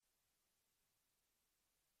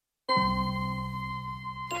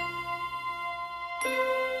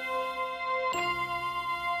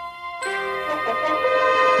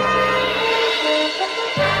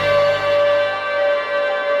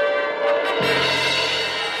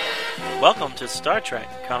Welcome to Star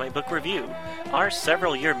Trek Comic Book Review. Our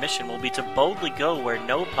several-year mission will be to boldly go where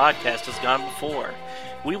no podcast has gone before.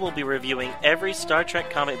 We will be reviewing every Star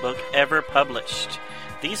Trek comic book ever published.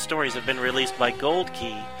 These stories have been released by Gold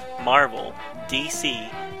Key, Marvel, DC,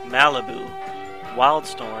 Malibu,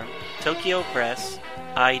 Wildstorm, Tokyo Press,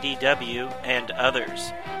 IDW, and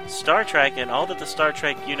others. Star Trek and all that the Star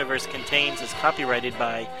Trek universe contains is copyrighted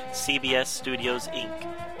by CBS Studios, Inc.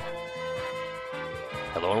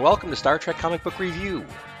 Hello and welcome to Star Trek Comic Book Review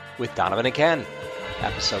with Donovan and Ken,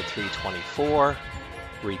 episode 324,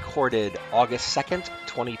 recorded August 2nd,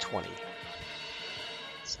 2020.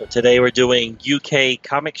 So today we're doing UK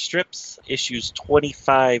comic strips, issues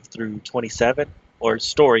 25 through 27, or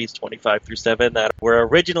stories 25 through 7, that were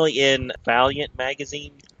originally in Valiant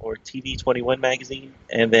magazine, or TV21 magazine,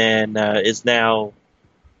 and then is now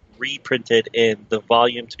reprinted in the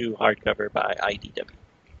Volume 2 hardcover by IDW.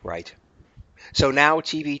 Right. So now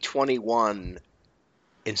TV21,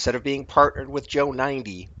 instead of being partnered with Joe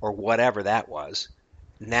 90 or whatever that was,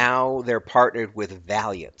 now they're partnered with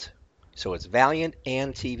Valiant. So it's Valiant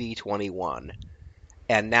and TV21.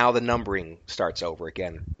 And now the numbering starts over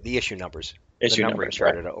again. The issue numbers. Issue the numbering numbers,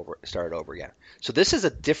 started over again. So this is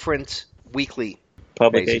a different weekly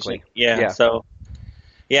Publication. basically. Yeah. So,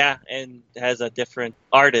 yeah, and has a different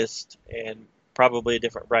artist and probably a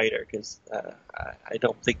different writer, because I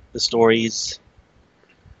don't think the stories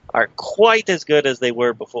are quite as good as they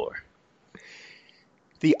were before.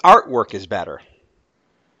 The artwork is better,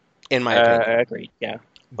 in my opinion. I agree, yeah.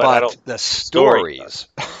 But I don't, the stories...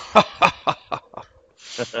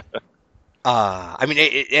 I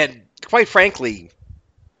mean, and quite frankly,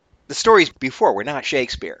 the stories before were not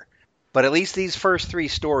Shakespeare. But at least these first three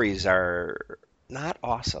stories are not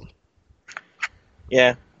awesome.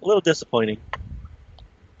 Yeah, a little disappointing.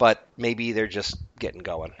 But maybe they're just getting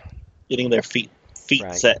going. Getting their feet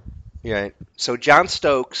Right. set. Right. So John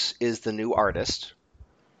Stokes is the new artist,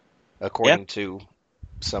 according to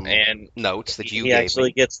some notes that you he gave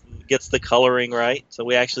actually me. gets the coloring right, so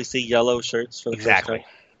we actually see yellow shirts for the first time.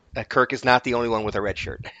 Kirk is not the only one with a red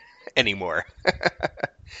shirt anymore.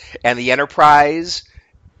 And the Enterprise,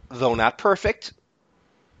 though not perfect,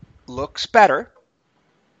 looks better.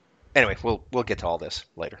 Anyway, we'll get to all this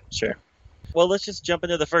later. Sure. Well, let's just jump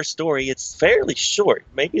into the first story. It's fairly short,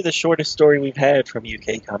 maybe the shortest story we've had from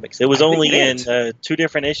UK Comics. It was only in two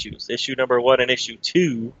different issues, issue number 1 and issue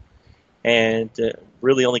 2, and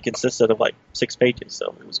really only consisted of like 6 pages,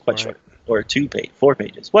 so it was quite short. Or 4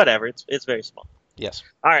 pages, whatever. It's very small. Yes.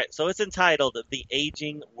 All right, so it's entitled The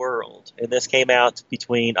Aging World, and this came out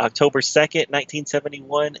between October 2nd,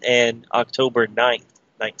 1971, and October 9th,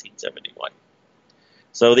 1971.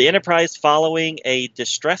 So the Enterprise following a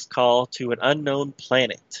distress call to an unknown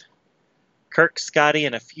planet. Kirk, Scotty,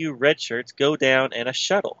 and a few red shirts go down in a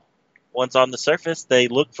shuttle. Once on the surface, they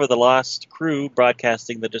look for the lost crew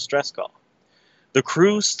broadcasting the distress call. The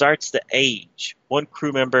crew starts to age. One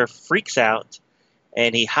crew member freaks out,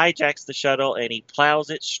 and he hijacks the shuttle and he plows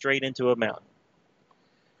it straight into a mountain.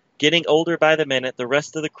 Getting older by the minute, the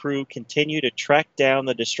rest of the crew continue to track down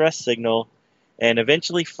the distress signal and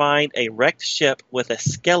eventually find a wrecked ship with a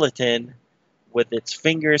skeleton with its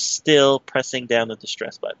fingers still pressing down the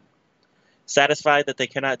distress button. Satisfied that they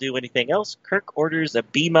cannot do anything else, Kirk orders a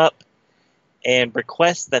beam up and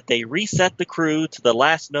requests that they reset the crew to the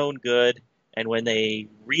last known good, and when they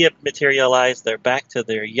rematerialize, they're back to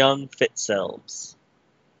their young, fit selves.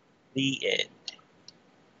 The end.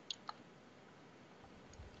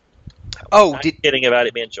 Oh, I'm kidding about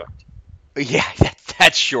it being short. Yeah,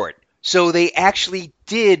 that's short. So they actually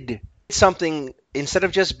did something, instead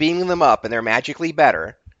of just beaming them up and they're magically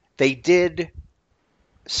better, they did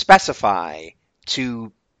specify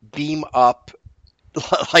to beam up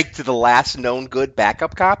like to the last known good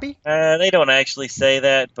backup copy? They don't actually say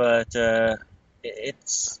that, but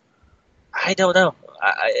it's... I don't know.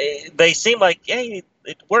 They seem like, it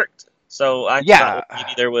worked. So I thought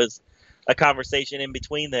maybe there was a conversation in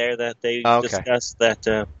between there that they discussed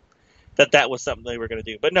that was something they were going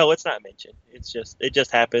to do. But no, it's not mentioned. It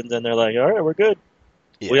just happens, and they're like, all right, we're good.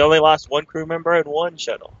 Yeah. We only lost one crew member and one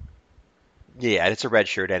shuttle. Yeah, it's a red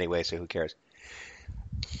shirt anyway, so who cares?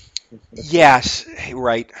 Yes,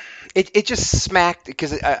 right. It just smacked,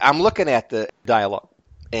 because I'm looking at the dialogue,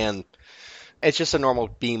 and it's just a normal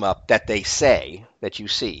beam up that they say, that you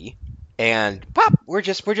see, and pop, we're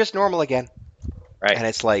just normal again. Right. And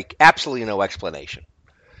it's like absolutely no explanation.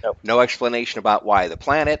 Nope. No explanation about why the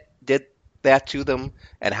planet did that to them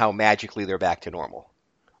and how magically they're back to normal.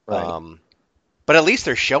 Right. But at least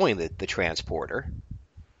they're showing the transporter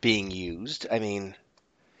being used. I mean,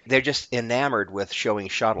 they're just enamored with showing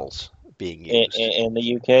shuttles being used. In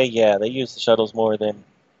the UK, yeah, they use the shuttles more than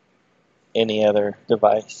any other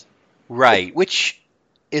device. Right, which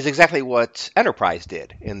is exactly what Enterprise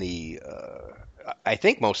did in the, I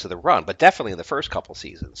think most of the run, but definitely in the first couple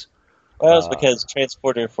seasons. Well, it's because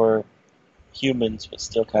transporter for humans was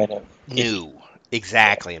still kind of iffy. New,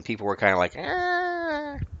 exactly, and people were kind of like,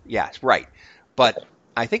 yes, right. But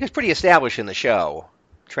I think it's pretty established in the show.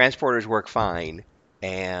 Transporters work fine,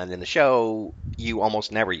 and in the show, you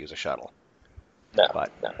almost never use a shuttle. No,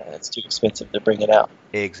 But no, it's too expensive to bring it out.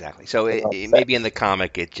 exactly, so With all the maybe in the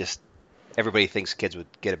comic, it just everybody thinks kids would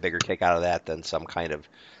get a bigger kick out of that than some kind of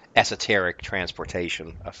esoteric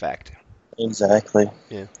transportation effect. Exactly.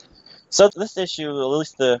 Yeah. So this issue, at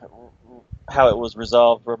least the how it was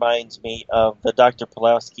resolved, reminds me of the Dr.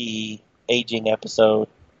 Pulowski aging episode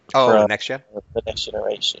Oh, the from next gen? The Next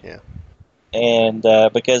Generation. Yeah. And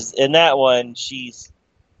because in that one, she's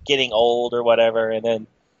getting old or whatever, and then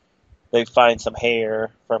they find some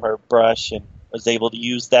hair from her brush and was able to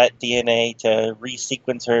use that DNA to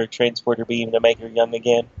resequence her transporter beam to make her young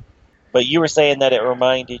again. But you were saying that it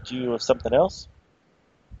reminded you of something else?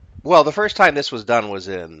 Well, the first time this was done was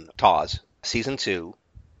in TOS, Season 2,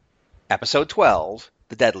 Episode 12,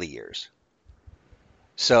 The Deadly Years.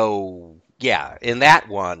 So, yeah, in that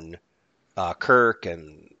one, Kirk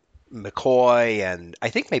and McCoy and I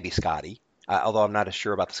think maybe Scotty, although I'm not as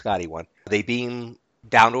sure about the Scotty one, they beam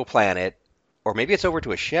down to a planet, or maybe it's over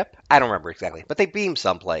to a ship. I don't remember exactly, but they beam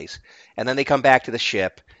someplace, and then they come back to the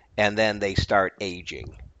ship, and then they start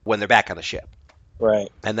aging when they're back on the ship. Right.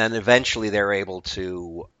 And then eventually they're able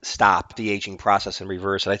to stop the aging process and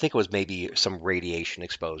reverse it. I think it was maybe some radiation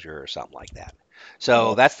exposure or something like that.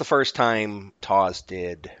 So that's the first time TOS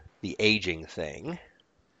did the aging thing.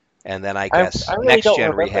 And then I guess I really Next don't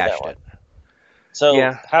Gen remember that rehashed one. it. So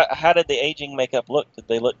Yeah. how did the aging makeup look? Did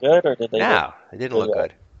they look good or did they look? No, it didn't look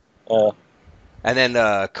good. Uh, And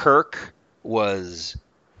then Kirk was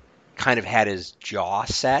kind of had his jaw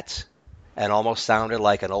set and almost sounded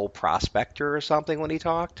like an old prospector or something when he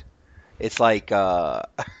talked. It's like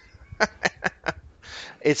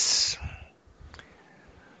it's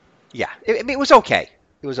yeah. It was okay.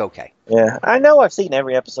 It was okay. yeah, I know I've seen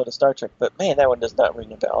every episode of Star Trek, but man, that one does not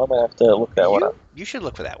ring a bell. I'm gonna have to look that one up. You should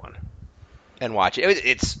look for that one and watch it.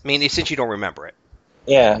 It's I mean since you don't remember it.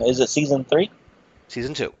 Yeah, is it season 3?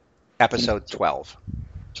 Season 2, episode 12.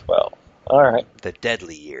 12. All right. The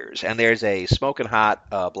Deadly Years, and there's a smoking hot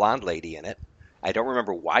blonde lady in it. I don't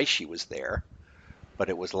remember why she was there, but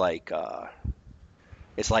it was like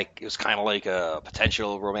it was kind of like a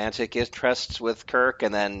potential romantic interest with Kirk,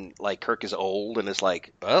 and then like Kirk is old and is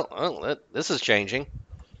like, oh this is changing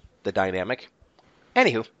the dynamic.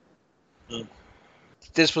 Anywho,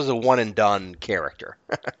 this was a one and done character.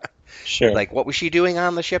 Sure. Like, what was she doing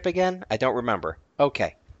on the ship again? I don't remember.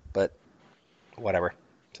 Okay, but whatever.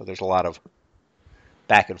 So there's a lot of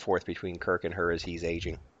back and forth between Kirk and her as he's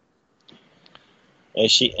aging. And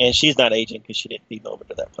she's not aging because she didn't beam over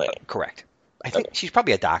to that planet. Correct. I think she's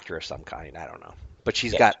probably a doctor of some kind. I don't know. But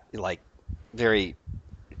she's Yeah. got, like,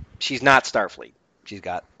 she's not Starfleet. She's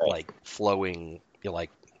got, Right. like, flowing, like,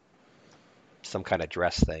 some kind of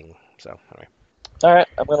dress thing. So, anyway. All right,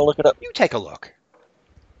 I'm gonna look it up. You take a look.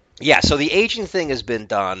 Yeah, so the aging thing has been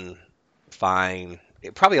done fine.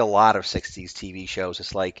 Probably a lot of 60s TV shows.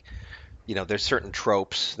 It's like, there's certain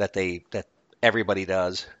tropes that everybody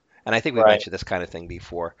does. And I think we Right. mentioned this kind of thing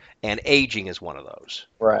before. And aging is one of those.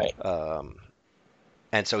 Right.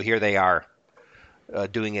 And so here they are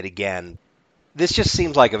doing it again. This just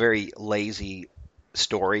seems like a very lazy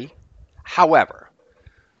story. However,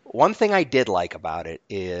 one thing I did like about it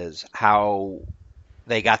is how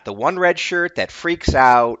they got the one red shirt that freaks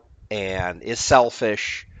out and is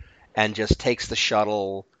selfish and just takes the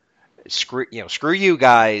shuttle. Screw you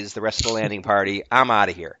guys, the rest of the landing party. I'm out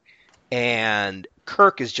of here. And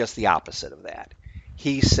Kirk is just the opposite of that.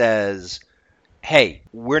 He says, "Hey,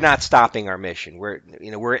 we're not stopping our mission.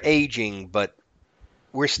 We're aging, but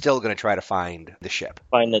we're still going to try to find the ship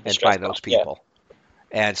Find and find those people."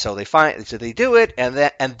 And so they do it, and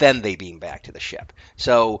then they beam back to the ship.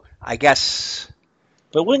 So I guess.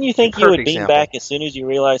 But wouldn't you think The you would Kirk beam example. back as soon as you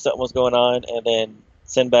realized something was going on, and then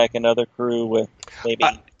send back another crew with maybe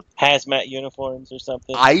hazmat uniforms or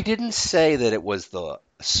something? I didn't say that it was the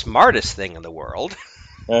smartest thing in the world.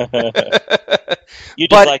 You just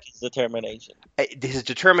But- like his determination. His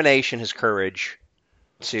determination, his courage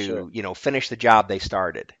to, Sure. finish the job they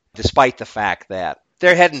started, despite the fact that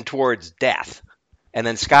they're heading towards death. And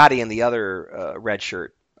then Scotty and the other red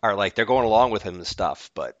shirt are like, they're going along with him and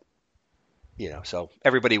stuff, but, so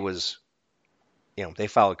everybody was, they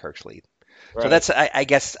followed Kirk's lead. So Right. that's, I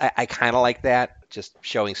guess, I kind of like that, just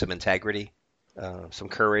showing some integrity, some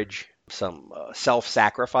courage, some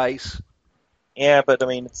self-sacrifice. Yeah, but I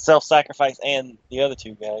mean, it's self-sacrifice and the other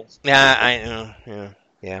two guys. Yeah,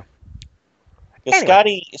 yeah. Because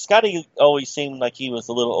Anyway, Scotty always seemed like he was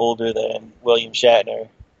a little older than William Shatner.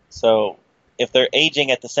 So if they're aging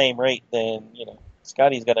at the same rate, then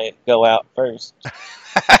Scotty's gonna go out first.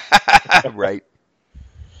 right.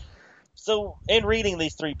 So in reading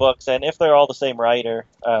these three books, and if they're all the same writer,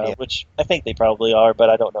 Yeah, which I think they probably are, but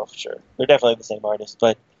I don't know for sure. They're definitely the same artist.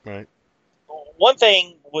 But right. one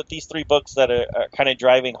thing with these three books that are kind of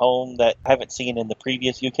driving home that I haven't seen in the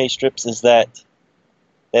previous UK strips is that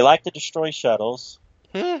they like to destroy shuttles,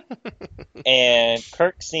 and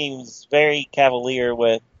Kirk seems very cavalier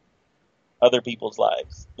with other people's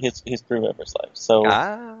lives, his crew members' lives. So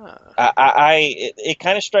Ah, it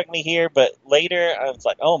kind of struck me here, but later I was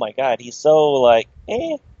like, oh my god, he's so like,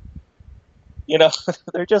 they're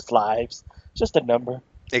just lives, just a number.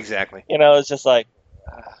 exactly. It's just like,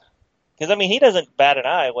 because I mean, he doesn't bat an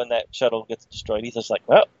eye when that shuttle gets destroyed. He's just like,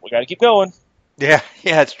 well, we got to keep going. Yeah,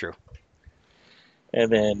 yeah, that's true. And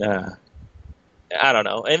then I don't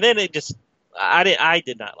know. And then it just, I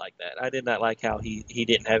did not like that. I did not like how he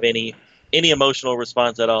didn't have any emotional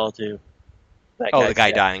response at all to that Oh, guy's the guy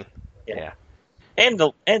death. dying. Yeah. Yeah.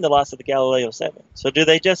 And the loss of the Galileo 7. So do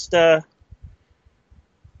they just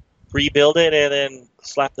rebuild it and then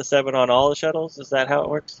slap the 7 on all the shuttles? Is that how it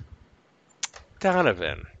works?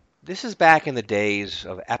 Donovan, this is back in the days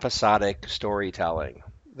of episodic storytelling.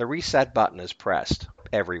 The reset button is pressed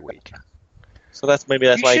every week. So maybe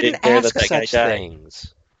that's You why he shouldn't didn't care that ask that guy such died.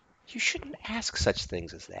 things. You shouldn't ask such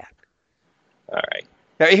things as that. All right.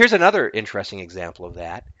 Now, here's another interesting example of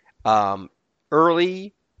that.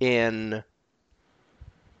 Early in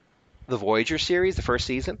the Voyager series, the first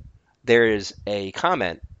season, there is a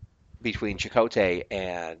comment between Chakotay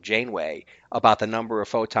and Janeway about the number of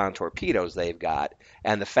photon torpedoes they've got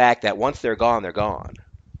and the fact that once they're gone, they're gone.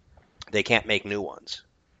 They can't make new ones.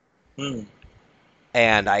 Hmm.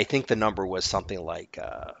 And I think the number was something like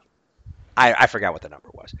I forgot what the number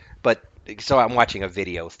was, but so I'm watching a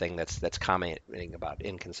video thing that's commenting about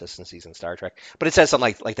inconsistencies in Star Trek, but it says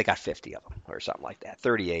something like they got 50 of them or something like that,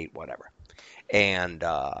 38, whatever, and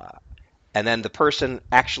then the person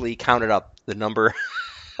actually counted up the number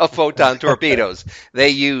of photon torpedoes they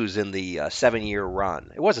use in the 7-year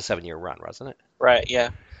run. It was a 7-year run, wasn't it? Right. Yeah.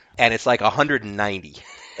 And it's like 190.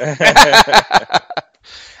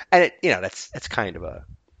 And that's kind of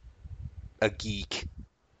a geek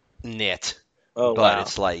nit, Oh but wow.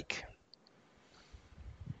 it's like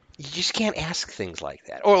you just can't ask things like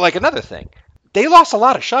that. Or like another thing, they lost a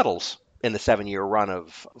lot of shuttles in the 7-year run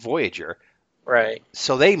of Voyager, Right.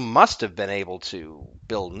 so they must have been able to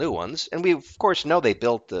build new ones. And we of course know they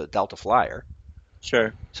built the Delta Flyer,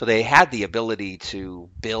 Sure. so they had the ability to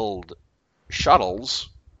build shuttles.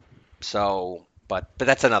 So, but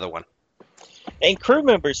that's another one. And crew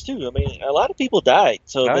members too. I mean, a lot of people died,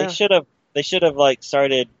 so Oh they yeah, should have like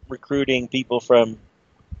started recruiting people from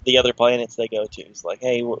the other planets they go to. It's like,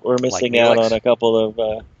 hey, we're like missing out on Neelix, a couple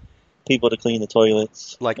of people to clean the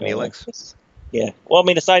toilets. like Neelix. Yeah. Well, I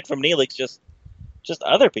mean, aside from Neelix, just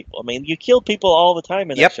other people. I mean, you killed people all the time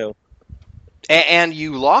in that Yep. show. And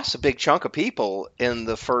you lost a big chunk of people in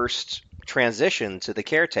the first transition to the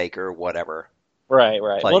caretaker or whatever Right,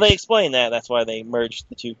 right. Well, they place. explained that. That's why they merged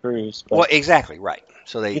the two crews. Well, But exactly right.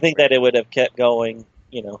 So you think that it would have kept going,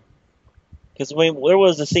 Because I mean, there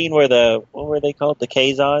was a scene where what were they called? The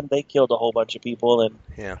Kazon. They killed a whole bunch of people and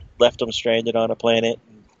yeah. left them stranded on a planet.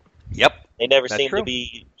 Yep. They never That's seemed true. to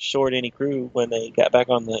be short any crew when they got back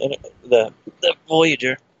on the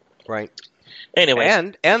Voyager. Right.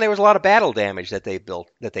 Anyways, And there was a lot of battle damage that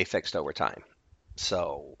they fixed over time.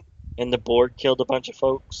 So and the Borg killed a bunch of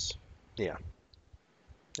folks. yeah.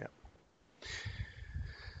 Yeah.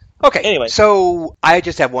 Okay. Anyway. So I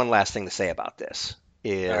just have one last thing to say about this.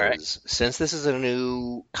 All right. Since this is a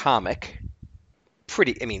new comic,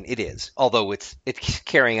 I mean, it is. Although it's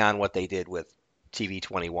carrying on what they did with TV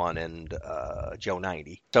 21 and Joe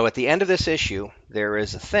 90. So at the end of this issue, there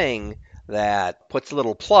is a thing that puts a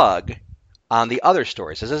little plug on the other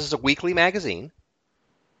stories. So this is a weekly magazine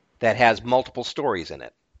that has multiple stories in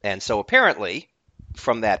it. And so apparently,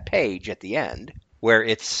 from that page at the end, where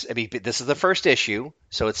this is the first issue,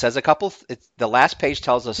 so it says the last page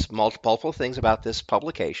tells us multiple things about this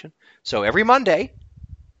publication. So every Monday,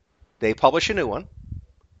 they publish a new one.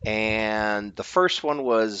 And the first one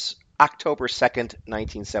was October 2nd,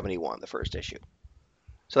 1971, the first issue.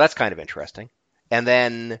 So that's kind of interesting. And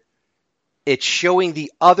then it's showing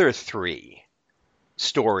the other three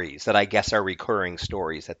stories that I guess are recurring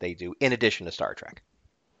stories that they do in addition to Star Trek.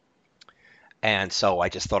 And so I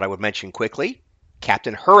just thought I would mention quickly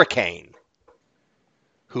Captain Hurricane,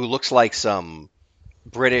 who looks like some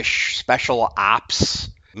British special ops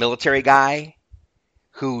military guy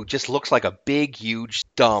who just looks like a big, huge,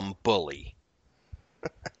 dumb bully.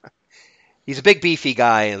 He's a big, beefy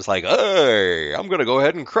guy and is like, hey, I'm going to go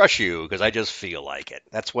ahead and crush you because I just feel like it.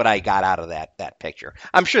 That's what I got out of that picture.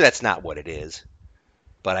 I'm sure that's not what it is,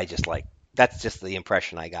 but that's just the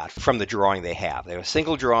impression I got from the drawing they have. They have a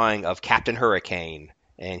single drawing of Captain Hurricane,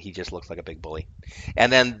 and he just looks like a big bully.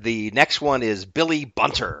 And then the next one is Billy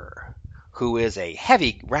Bunter, who is a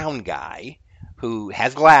heavy, round guy who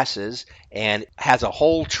has glasses and has a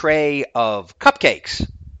whole tray of cupcakes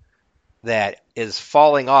that is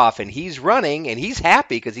falling off, and he's running, and he's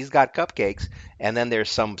happy because he's got cupcakes, and then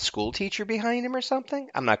there's some school teacher behind him or something?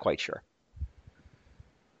 I'm not quite sure.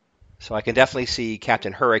 So I can definitely see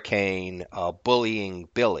Captain Hurricane bullying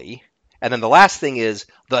Billy. And then the last thing is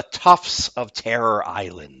the Toughs of Terror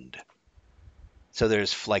Island. So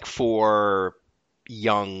there's like 4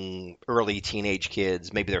 young, early teenage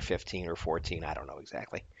kids. Maybe they're 15 or 14. I don't know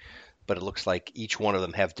exactly. But it looks like each one of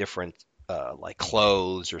them have different like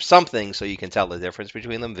clothes or something, so you can tell the difference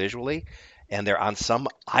between them visually. And they're on some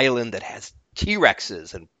island that has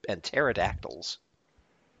T-Rexes and pterodactyls.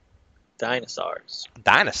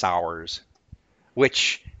 Dinosaurs.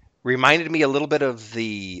 Which reminded me a little bit of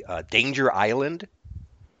the Danger Island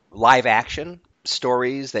live action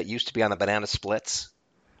stories that used to be on the Banana Splits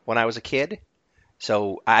when I was a kid.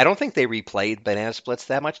 So I don't think they replayed Banana Splits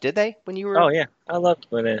that much, did they? When you were? Oh yeah, I loved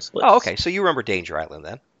Banana Splits. Oh, okay. So you remember Danger Island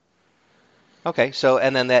then? Okay. So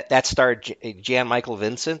and then that starred Jan Michael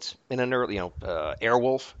Vincent in an early,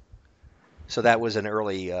 Airwolf. So that was an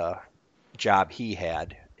early job he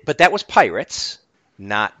had. But that was pirates,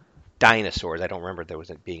 not dinosaurs. I don't remember there was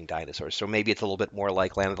being dinosaurs. So maybe it's a little bit more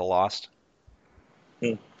like Land of the Lost.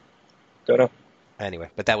 Don't know. Anyway,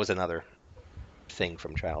 but that was another thing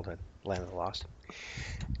from childhood, Land of the Lost.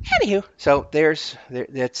 Anywho, so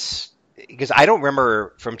that's because I don't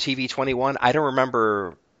remember from TV 21. I don't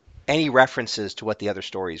remember any references to what the other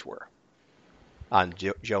stories were on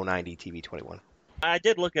Joe 90 TV 21. I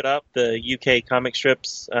did look it up, the UK comic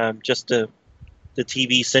strips, just the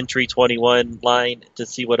TV Century 21 line to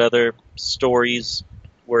see what other stories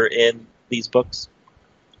were in these books.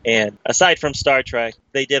 And aside from Star Trek,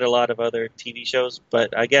 they did a lot of other TV shows,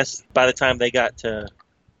 but I guess by the time they got to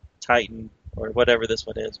Titan, or whatever this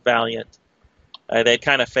one is, Valiant, they'd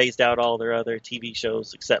kind of phased out all their other TV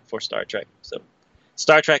shows except for Star Trek. So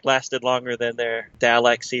Star Trek lasted longer than their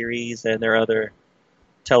Dalek series and their other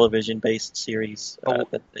television-based series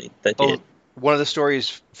that they did. One of the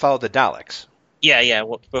stories followed the Daleks. Yeah.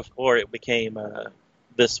 Well, before it became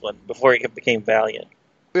this one, before it became Valiant.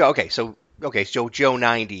 Yeah, okay, so Joe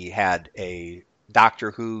 90 had a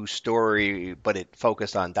Doctor Who story, but it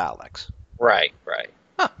focused on Daleks. Right.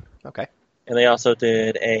 Huh, okay. And they also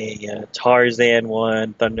did a Tarzan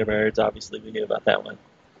one, Thunderbirds, obviously we knew about that one,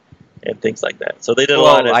 and things like that. So they did a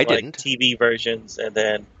lot of TV versions, and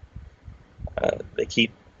then they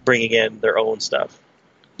keep bringing in their own stuff.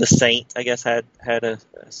 The Saint, I guess, had a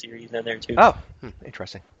series in there too. Oh,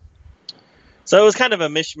 interesting. So it was kind of a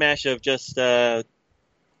mishmash of just TV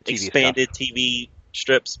expanded stuff. TV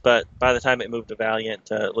strips, but by the time it moved to Valiant,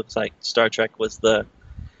 it looks like Star Trek was the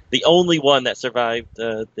only one that survived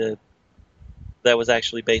that was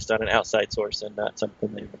actually based on an outside source and not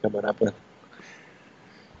something they were coming up with.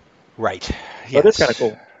 Right. But it's kind of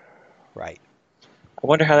cool. Right. I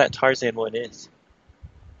wonder how that Tarzan one is.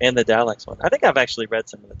 And the Daleks one. I think I've actually read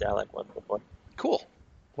some of the Dalek one before. Cool.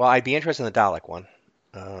 Well, I'd be interested in the Dalek one.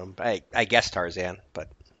 I guess Tarzan, but...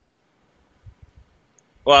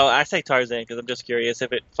 Well, I say Tarzan because I'm just curious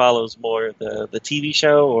if it follows more the TV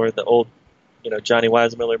show or the old, Johnny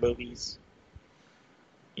Weissmuller movies.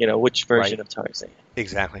 Which version of Tarzan.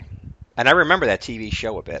 Exactly. And I remember that TV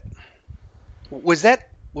show a bit. Was that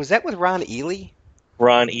with Ron Ely?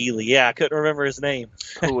 Ron Ely, yeah, I couldn't remember his name.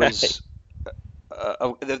 Who was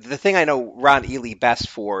the thing I know Ron Ely best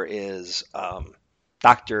for is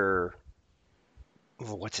Dr.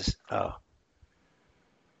 What's his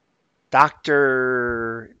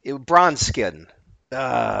Dr. Bronze-Skin.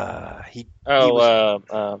 He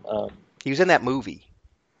was in that movie.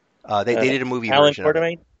 They did a movie Alan version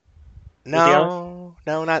Quartermain? of it. No,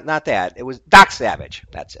 not that. It was Doc Savage.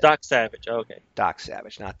 That's it. Doc Savage. Okay. Doc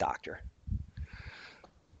Savage, not Doctor.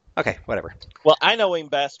 Okay, whatever. Well, I know him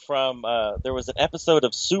best from there was an episode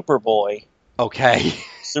of Superboy. Okay.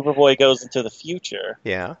 Superboy goes into the future.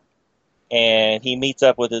 Yeah. And he meets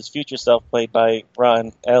up with his future self, played by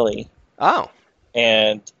Ron Ely. Oh.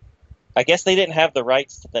 and I guess they didn't have the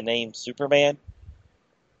rights to the name Superman,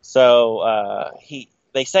 so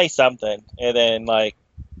they say something, and then like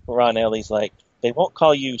Ron Ellie's like, they won't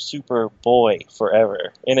call you Superboy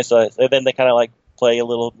forever, and and then they kind of like play a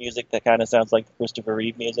little music that kind of sounds like Christopher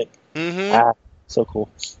Reeve music. Mm-hmm. Ah, so cool.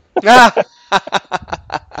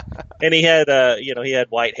 And he had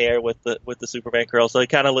white hair with the Superman curl, so he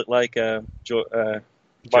kind of looked like Marlon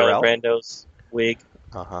Jor-El? Brando's wig.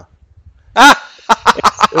 Uh-huh.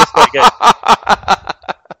 It was quite good.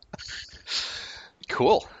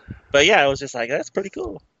 Cool. But yeah, I was just like, that's pretty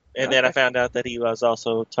cool. And then I Okay. found out that he was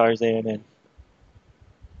also Tarzan and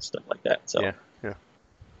stuff like that. So, Yeah. Yeah.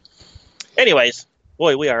 anyways,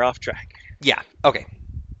 boy, we are off track. Yeah. Okay.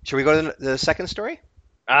 Should we go to the second story?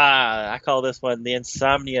 I call this one the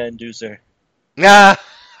Insomnia Inducer. Ah.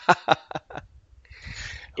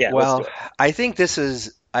 Yeah, let's do Well, it. I think this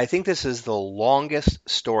is the longest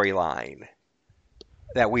storyline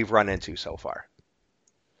that we've run into so far.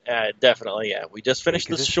 Definitely, yeah. We just finished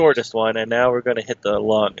the Because shortest one, and now we're going to hit the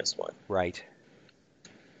longest one. Right.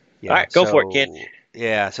 Yeah. All right, go for it, kid.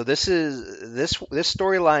 Yeah. So this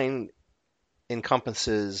storyline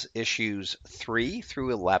encompasses issues 3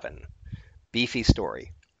 through 11. Beefy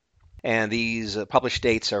story. And these published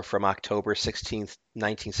dates are from October 16th,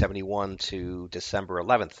 1971 to December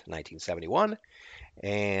 11th, 1971.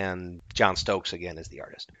 And John Stokes, again, is the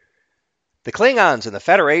artist. The Klingons and the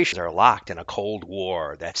Federation are locked in a Cold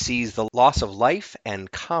War that sees the loss of life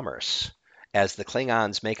and commerce as the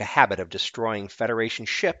Klingons make a habit of destroying Federation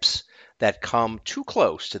ships that come too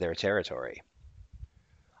close to their territory.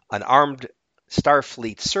 An armed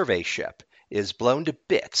Starfleet survey ship is blown to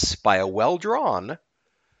bits by a well-drawn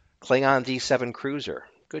Klingon D7 cruiser.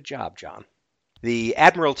 Good job, John. The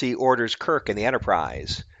Admiralty orders Kirk and the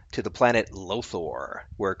Enterprise to the planet Lothor,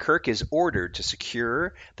 where Kirk is ordered to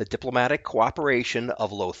secure the diplomatic cooperation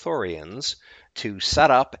of Lothorians to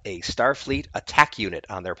set up a Starfleet attack unit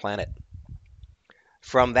on their planet.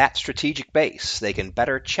 From that strategic base, they can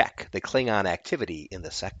better check the Klingon activity in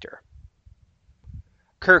the sector.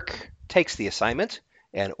 Kirk takes the assignment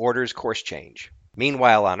and orders course change.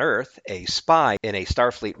 Meanwhile, on Earth, a spy in a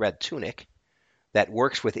Starfleet red tunic that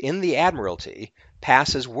works within the Admiralty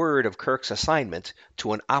passes word of Kirk's assignment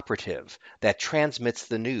to an operative that transmits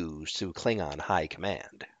the news to Klingon High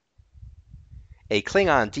Command. A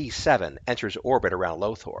Klingon D7 enters orbit around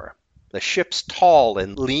Lothor. The ship's tall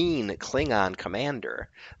and lean Klingon commander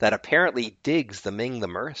that apparently digs the Ming the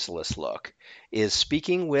Merciless look is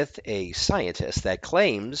speaking with a scientist that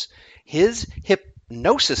claims his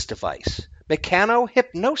hypnosis device,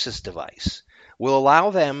 mechano-hypnosis device, will allow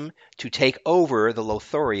them to take over the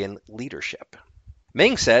Lothorian leadership.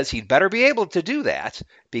 Ming says he'd better be able to do that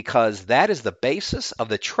because that is the basis of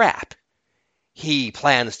the trap he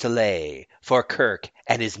plans to lay for Kirk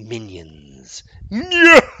and his minions.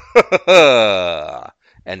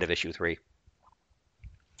 End of issue 3.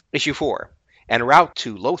 Issue 4. En route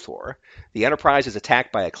to Lothor, the Enterprise is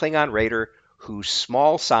attacked by a Klingon raider whose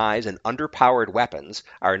small size and underpowered weapons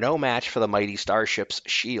are no match for the mighty starship's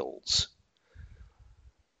shields.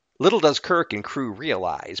 Little does Kirk and crew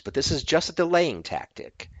realize, but this is just a delaying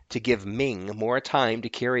tactic to give Ming more time to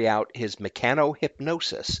carry out his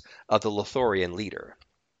mechano-hypnosis of the Lothorian leader.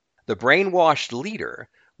 The brainwashed leader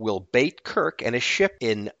will bait Kirk and his ship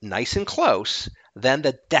in nice and close, then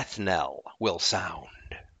the death knell will sound.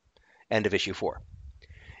 End of issue 4.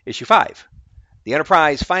 Issue 5. The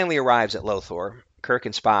Enterprise finally arrives at Lothor. Kirk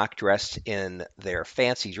and Spock, dressed in their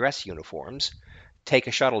fancy dress uniforms, take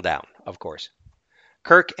a shuttle down, of course.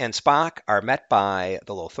 Kirk and Spock are met by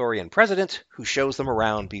the Lothorian president, who shows them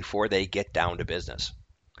around before they get down to business.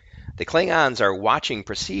 The Klingons are watching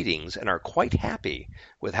proceedings and are quite happy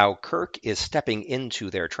with how Kirk is stepping into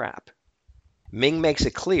their trap. Ming makes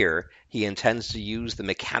it clear he intends to use the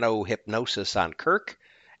mechano-hypnosis on Kirk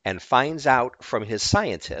and finds out from his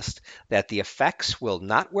scientist that the effects will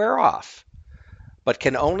not wear off, but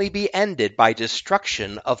can only be ended by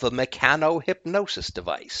destruction of the mechano-hypnosis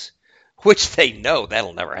device. Which they know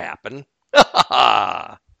that'll never happen.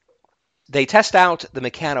 They test out the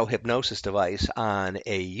mechano-hypnosis device on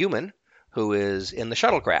a human who is in the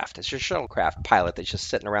shuttlecraft. It's just a shuttlecraft pilot that's just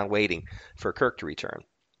sitting around waiting for Kirk to return.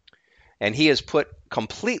 And he is put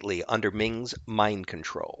completely under Ming's mind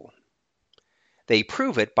control. They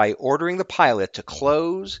prove it by ordering the pilot to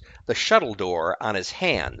close the shuttle door on his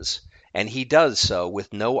hands, and he does so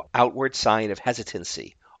with no outward sign of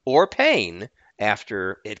hesitancy or pain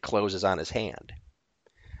after it closes on his hand.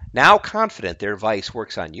 Now confident their device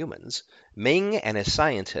works on humans, Ming and his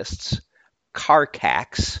scientists,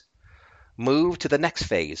 Karkax, move to the next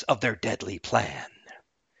phase of their deadly plan.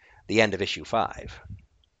 The end of issue 5.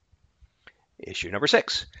 Issue number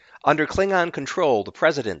 6. Under Klingon control, the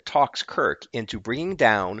President talks Kirk into bringing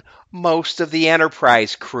down most of the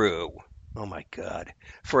Enterprise crew. Oh my God.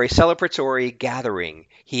 For a celebratory gathering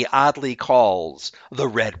he oddly calls the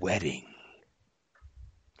Red Wedding.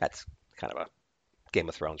 That's kind of a Game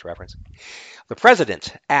of Thrones reference. The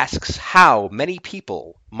President asks how many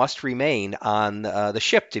people must remain on the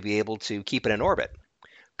ship to be able to keep it in orbit.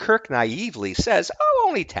 Kirk naively says,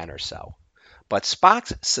 only 10 or so. But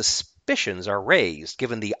Spock's suspicions are raised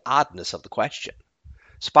given the oddness of the question.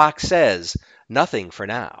 Spock says, nothing for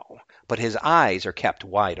now, but his eyes are kept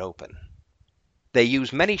wide open. They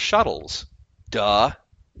use many shuttles, no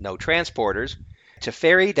transporters, to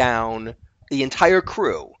ferry down the entire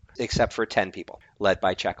crew, except for 10 people, led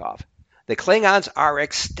by Chekhov. The Klingons are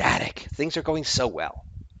ecstatic. Things are going so well.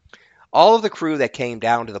 All of the crew that came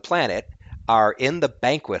down to the planet are in the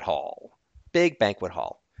banquet hall, big banquet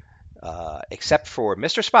hall, except for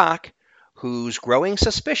Mr. Spock, whose growing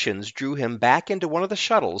suspicions drew him back into one of the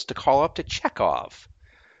shuttles to call up to Chekhov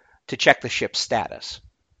to check the ship's status.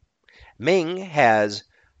 Ming has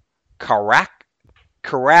Caracas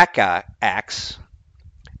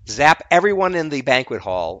zap everyone in the banquet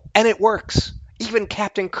hall, and it works. Even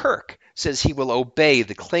Captain Kirk says he will obey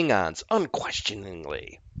the Klingons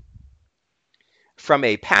unquestioningly. From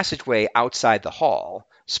a passageway outside the hall,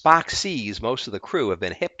 Spock sees most of the crew have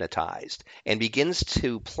been hypnotized and begins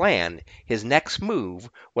to plan his next move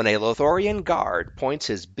when a Lothorian guard points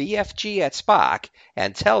his BFG at Spock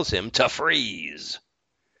and tells him to freeze.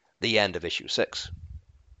 The end of issue 6.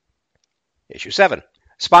 Issue 7.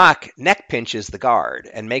 Spock neck pinches the guard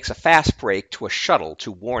and makes a fast break to a shuttle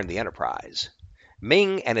to warn the Enterprise.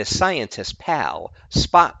 Ming and his scientist pal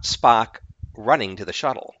spot Spock running to the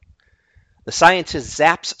shuttle. The scientist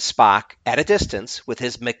zaps Spock at a distance with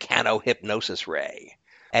his mechano-hypnosis ray.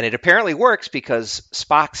 And it apparently works because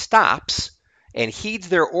Spock stops and heeds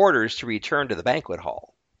their orders to return to the banquet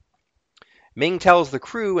hall. Ming tells the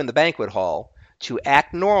crew in the banquet hall to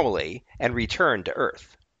act normally and return to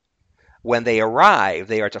Earth. When they arrive,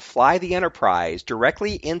 they are to fly the Enterprise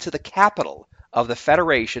directly into the capital of the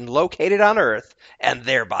Federation located on Earth and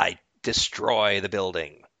thereby destroy the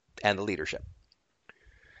building and the leadership.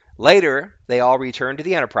 Later, they all return to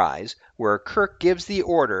the Enterprise, where Kirk gives the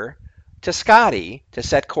order to Scotty to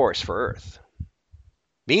set course for Earth.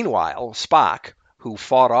 Meanwhile, Spock, who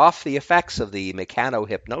fought off the effects of the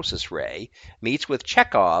mechano-hypnosis ray, meets with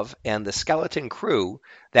Chekhov and the skeleton crew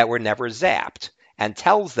that were never zapped, and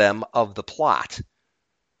tells them of the plot.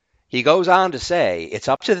 He goes on to say it's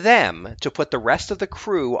up to them to put the rest of the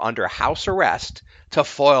crew under house arrest to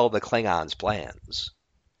foil the Klingons' plans.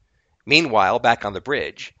 Meanwhile, back on the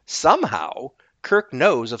bridge, somehow Kirk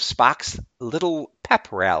knows of Spock's little pep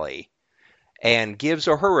rally and gives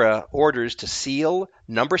Uhura orders to seal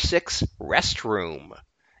number 6 restroom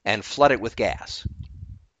and flood it with gas.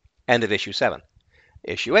 End of issue 7.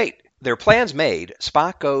 Issue 8. Their plans made,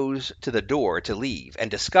 Spock goes to the door to leave and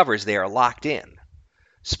discovers they are locked in.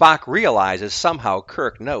 Spock realizes somehow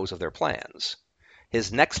Kirk knows of their plans.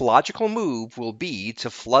 His next logical move will be to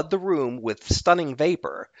flood the room with stunning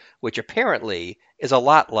vapor, which apparently is a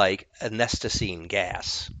lot like anesthetine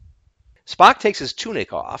gas. Spock takes his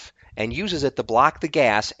tunic off and uses it to block the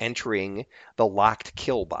gas entering the locked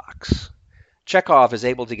kill box. Chekhov is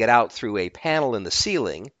able to get out through a panel in the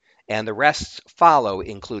ceiling, and the rest follow,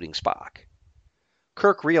 including Spock.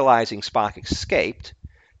 Kirk, realizing Spock escaped,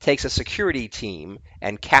 takes a security team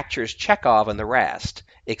and captures Chekhov and the rest,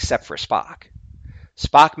 except for Spock.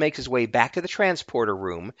 Spock makes his way back to the transporter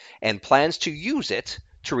room and plans to use it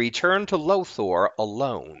to return to Lothor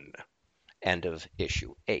alone. End of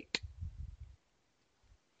issue 8.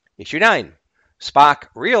 Issue 9. Spock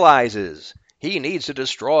realizes he needs to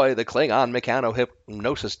destroy the Klingon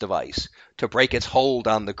mechano-hypnosis device to break its hold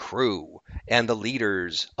on the crew and the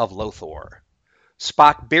leaders of Lothor.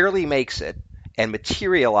 Spock barely makes it and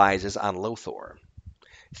materializes on Lothor.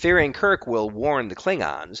 Fearing Kirk will warn the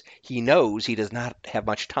Klingons, he knows he does not have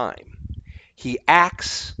much time. He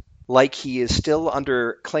acts like he is still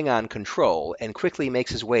under Klingon control and quickly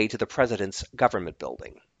makes his way to the President's government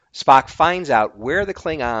building. Spock finds out where the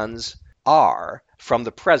Klingons are from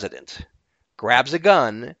the President, grabs a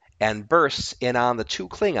gun, and bursts in on the 2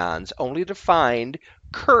 Klingons, only to find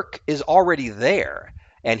Kirk is already there,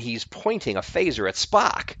 and he's pointing a phaser at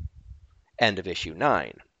Spock. End of issue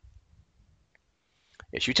 9.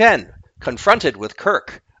 Issue 10. Confronted with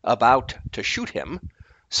Kirk about to shoot him,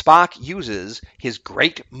 Spock uses his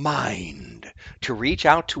great mind to reach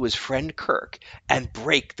out to his friend Kirk and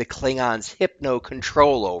break the Klingons' hypno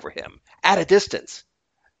control over him at a distance.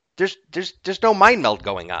 There's no mind meld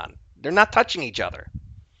going on. They're not touching each other.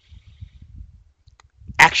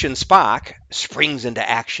 Action Spock springs into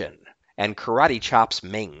action and karate chops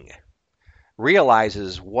Ming.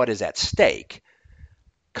 Realizes what is at stake.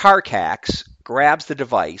 Carcax grabs the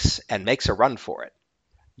device and makes a run for it.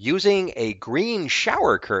 Using a green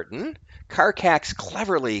shower curtain, Carcax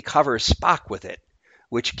cleverly covers Spock with it,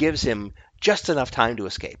 which gives him just enough time to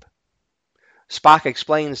escape. Spock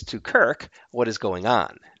explains to Kirk what is going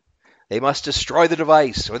on. They must destroy the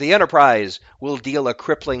device, or the Enterprise will deal a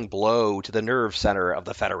crippling blow to the nerve center of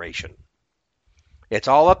the Federation. It's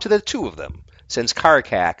all up to the two of them, since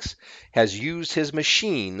Carcax has used his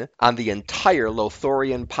machine on the entire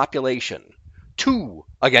Lothorian population. 2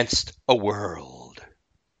 against a world.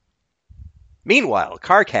 Meanwhile,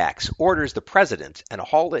 Carcax orders the President and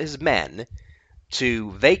all his men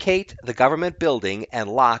to vacate the government building and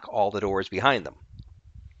lock all the doors behind them.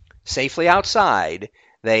 Safely outside,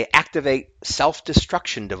 they activate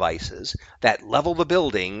self-destruction devices that level the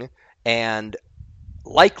building and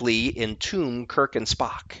likely entomb Kirk and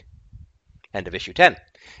Spock. End of issue 10.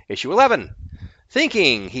 Issue 11.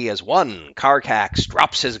 Thinking he has won, Carcax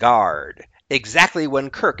drops his guard, exactly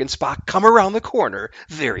when Kirk and Spock come around the corner,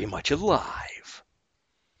 very much alive.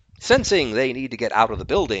 Sensing they need to get out of the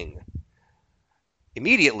building,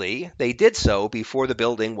 immediately they did so before the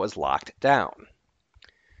building was locked down.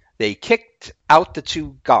 They kicked out the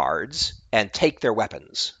 2 guards and take their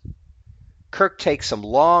weapons. Kirk takes some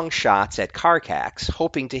long shots at Carcax,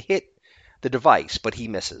 hoping to hit the device, but he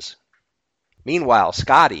misses. Meanwhile,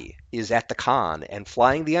 Scotty is at the con and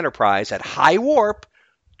flying the Enterprise at high warp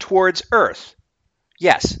towards Earth.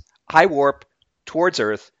 Yes, high warp towards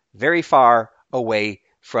Earth, very far away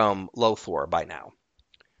from Lothor by now.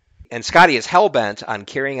 And Scotty is hell-bent on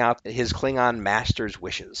carrying out his Klingon master's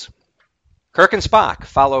wishes. Kirk and Spock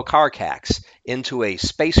follow Carcax into a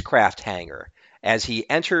spacecraft hangar as he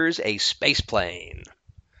enters a spaceplane.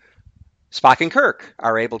 Spock and Kirk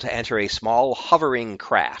are able to enter a small hovering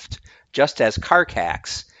craft just as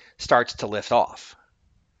Carcax starts to lift off.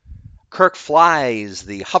 Kirk flies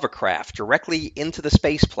the hovercraft directly into the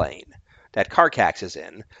spaceplane that Carcax is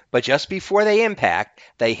in, but just before they impact,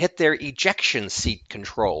 they hit their ejection seat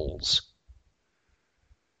controls.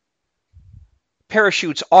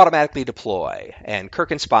 Parachutes automatically deploy, and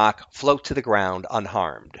Kirk and Spock float to the ground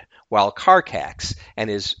unharmed, while Carcax and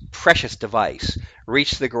his precious device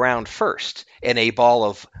reach the ground first in a ball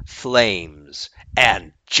of flames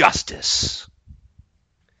and justice.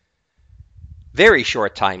 Very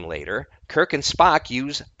short time later, Kirk and Spock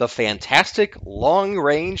use the fantastic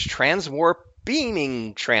long-range transwarp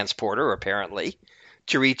beaming transporter, apparently,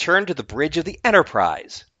 to return to the bridge of the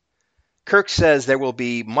Enterprise. Kirk says there will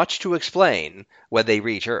be much to explain when they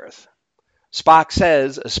reach Earth. Spock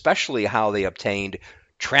says especially how they obtained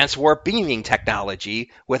transwarp beaming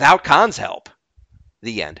technology without Khan's help.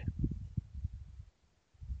 The end.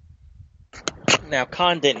 Now,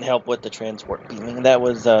 Khan didn't help with the transport beaming. That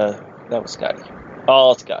was Scotty.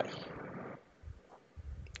 All Scotty.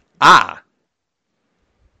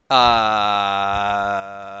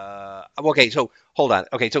 Okay, so hold on.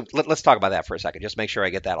 Okay, so let's talk about that for a second. Just make sure I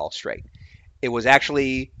get that all straight. It was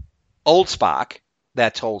actually old Spock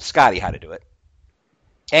that told Scotty how to do it.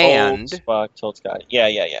 And old Spock told Scotty.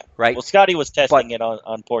 Yeah. Right. Well, Scotty was testing it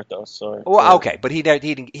on Porthos. Okay, but he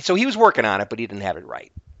didn't. So he was working on it, but he didn't have it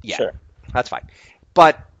right. Yeah, sure. That's fine.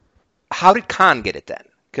 But how did Khan get it then?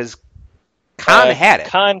 Because Khan had it.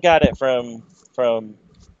 Khan got it from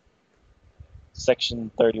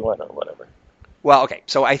Section 31 or whatever. Well, okay,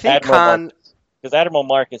 so I think Khan... Because Admiral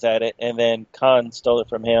Marcus had it, and then Khan stole it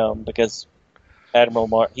from him because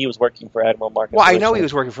he was working for Admiral Marcus. Well, I know he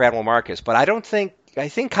was working for Admiral Marcus, but I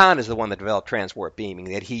think Khan is the one that developed transwarp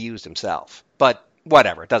beaming that he used himself. But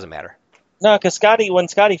whatever, it doesn't matter. No, because when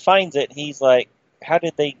Scotty finds it, he's like, how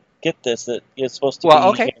did they get this? That it's supposed to be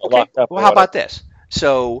locked up. Well, how about this?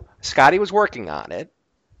 So Scotty was working on it.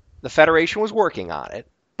 The Federation was working on it,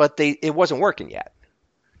 but it wasn't working yet.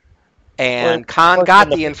 And Khan got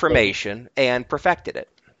the information and perfected it.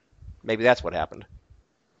 Maybe that's what happened.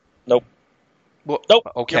 Nope. Well, nope.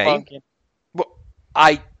 Okay. You're wrong, kid. Well,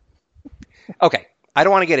 okay. I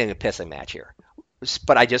don't want to get into a pissing match here,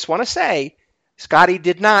 but I just want to say Scotty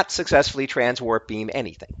did not successfully transwarp beam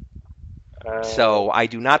anything. So I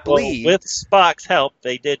do not believe. Well, with Spock's help,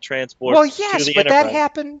 they did transport. Well, yes, to the but Enterprise. that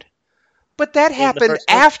happened. But that happened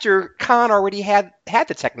after Khan already had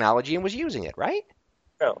the technology and was using it, right?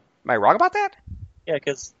 No. Am I wrong about that? Yeah,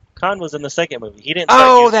 because Khan was in the second movie. He didn't.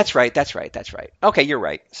 That's right. Okay, you're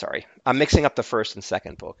right. Sorry, I'm mixing up the first and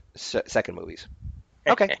second movies.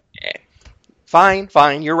 Okay. Fine.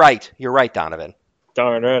 You're right. Donovan.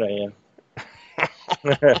 Darn right I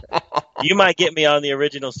am. You might get me on the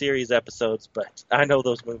original series episodes, but I know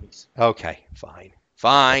those movies. Okay, fine.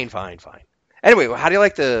 Fine, fine, fine. Anyway, how do you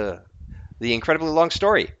like the incredibly long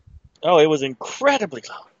story? Oh, it was incredibly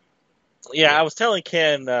long. Yeah, I Yeah. was telling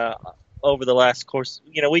Ken over the last course,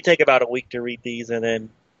 we take about a week to read these and then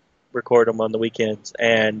record them on the weekends.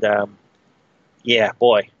 And yeah,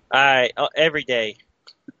 boy, every day,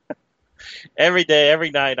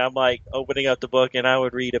 every night, I'm like opening up the book and I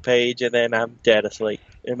would read a page and then I'm dead asleep.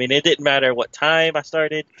 I mean, it didn't matter what time I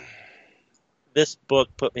started. This book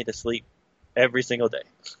put me to sleep every single day.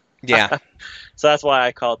 Yeah. So that's why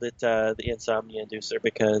I called it the insomnia inducer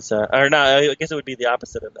because, or no, I guess it would be the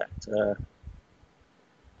opposite of that.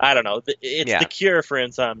 I don't know. It's Yeah. the cure for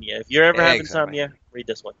insomnia. If you ever have Exactly. insomnia, read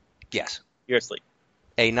this one. Yes. You're asleep.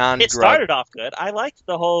 A It non-drug. started off good. I liked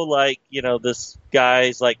the whole this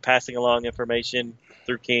guy's like passing along information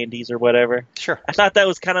through candies or whatever. Sure. I thought that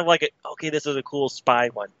was kind of like okay, this is a cool spy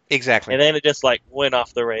one. Exactly. And then it just like went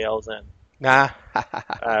off the rails and Nah.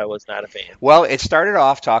 I was not a fan. Well, it started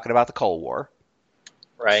off talking about the Cold War,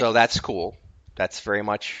 Right. so that's cool. That's very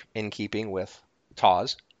much in keeping with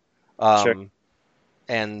TAWS, Sure.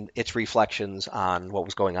 and its reflections on what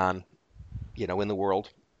was going on, in the world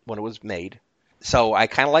when it was made. So I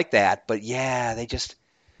kind of like that, but yeah, they just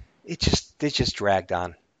dragged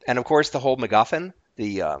on. And of course, the whole MacGuffin,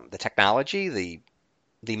 the technology, the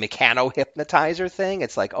mechano hypnotizer thing.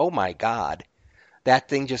 It's like, oh my God, that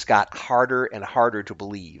thing just got harder and harder to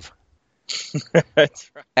believe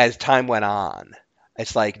That's right. as time went on.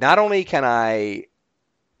 It's like not only can I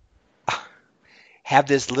have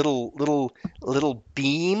this little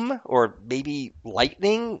beam or maybe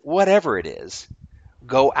lightning, whatever it is,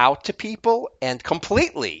 go out to people and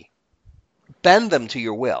completely bend them to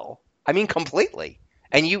your will. I mean, completely.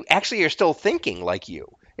 And you actually are still thinking like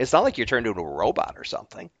you. It's not like you're turned into a robot or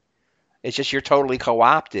something. It's just you're totally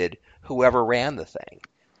co-opted whoever ran the thing.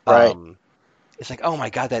 Right. It's like, oh my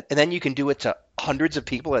God, that, and then you can do it to hundreds of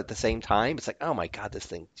people at the same time. It's like, oh my God, this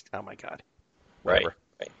thing, oh my God, Right. whatever.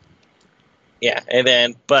 Right. Yeah. And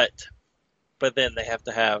then, but then they have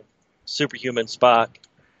to have superhuman Spock,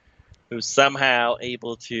 who's somehow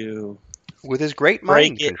able to With his great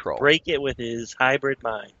mind control, break it with his hybrid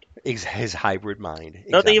mind. his hybrid mind. Don't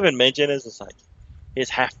they Exactly. even mention it? It's like his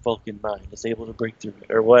half Vulcan mind is able to break through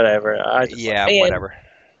it or whatever. I just Yeah, man, whatever.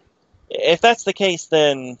 if that's the case,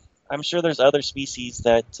 then I'm sure there's other species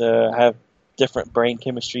that have different brain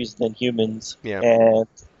chemistries than humans, Yeah. and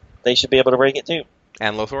they should be able to break it too.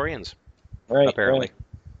 And Lothorians, Right. apparently.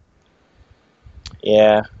 Right.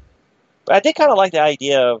 Yeah. But I did kind of like the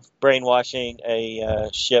idea of brainwashing a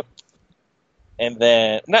ship, and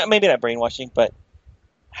then maybe not brainwashing, but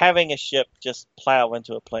having a ship just plow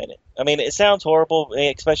into a planet. I mean, it sounds horrible,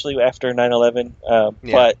 especially after 9/11. Yeah.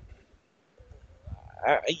 But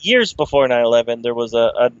years before 9/11, there was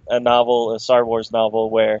a novel, a Star Wars novel,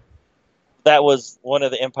 where that was one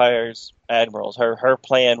of the Empire's admirals. Her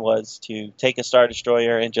plan was to take a Star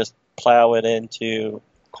Destroyer and just plow it into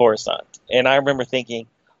Coruscant. And I remember thinking,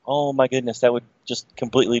 oh my goodness, that would just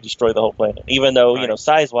completely destroy the whole planet. Even though, Right.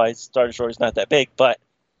 size-wise, Star Destroyer is not that big, but,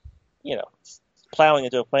 plowing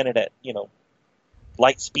into a planet at,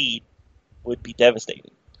 light speed would be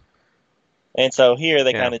devastating. And so here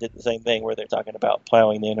they Yeah. kind of did the same thing where they're talking about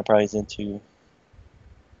plowing the Enterprise into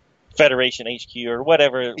Federation HQ or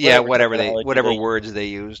whatever. Yeah, whatever terminology words they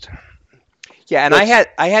used. Yeah, and Which-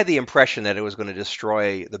 I had the impression that it was going to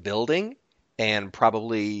destroy the building and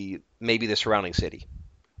probably maybe the surrounding city,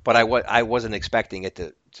 but I wasn't expecting it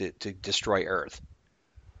to destroy Earth.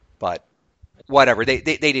 But whatever, they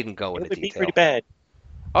didn't go it into would be detail. pretty bad.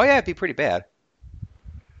 Oh yeah, it'd be pretty bad.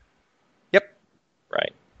 Yep.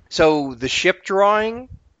 Right. So the ship drawing,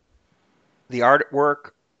 the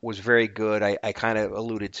artwork was very good. I kind of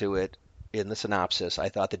alluded to it in the synopsis. I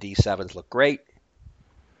thought the D7s looked great.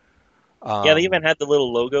 Yeah, they even had the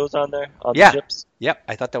little logos on there on Yeah. the ships. Yep,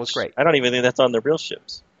 I thought that was great. I don't even think that's on the real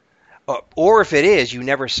ships. Or if it is, you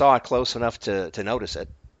never saw it close enough to notice it.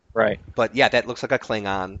 Right. But yeah, that looks like a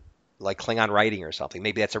Klingon, like Klingon writing or something.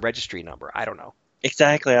 Maybe that's a registry number. I don't know.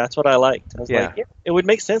 Exactly. That's what I liked. I was Yeah. like, yeah, it would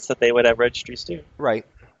make sense that they would have registries too. Right.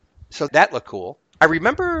 So that looked cool. I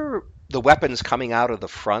remember the weapons coming out of the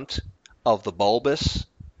front of the bulbous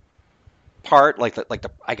part, like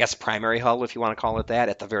the I guess primary hull, if you want to call it that,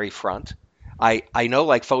 at the very front. I know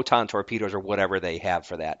like photon torpedoes or whatever they have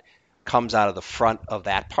for that comes out of the front of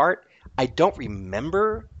that part. I don't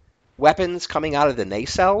remember weapons coming out of the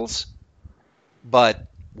nacelles, but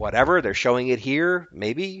whatever, they're showing it here.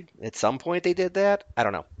 Maybe at some point they did that. I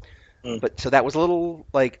don't know. But so that was a little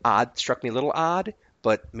odd, struck me a little odd,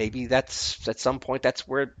 but maybe that's at some point that's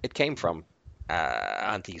where it came from.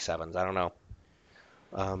 on T7s. I don't know.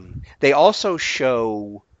 They also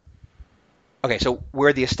show. Okay, so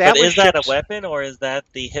where the But established is that a ships. weapon or is that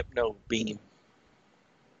the hypno beam?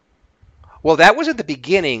 Well, that was at the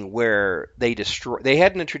beginning where they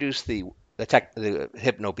hadn't introduced the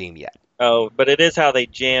hypno beam yet. Oh, but it is how they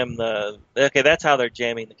jam the. Okay, that's how they're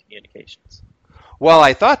jamming the communications. Well,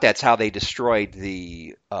 I thought that's how they destroyed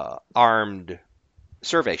the armed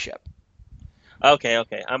survey ship. Okay.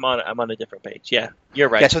 I'm on a different page. Yeah, you're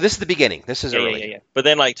right. Yeah, so this is the beginning. This is Yeah. early. But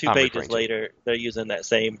then, like 2 I'm pages referring to. later, they're using that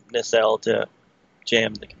same nacelle to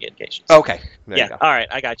jam the communications. Okay. There Yeah. you go. All right,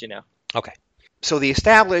 I got you now. Okay. So the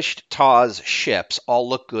established TOS ships all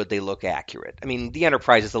look good. They look accurate. I mean, the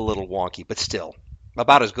Enterprise is a little wonky, but still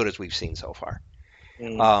about as good as we've seen so far.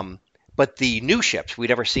 Mm. But the new ships we'd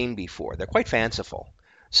never seen before, they're quite fanciful.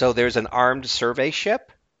 So there's an armed survey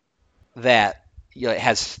ship that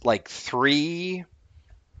has like 3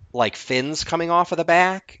 like fins coming off of the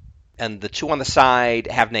back, and the 2 on the side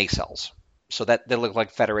have nacelles. So that they look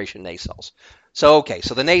like Federation nacelles. So okay,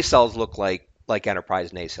 so the nacelles look like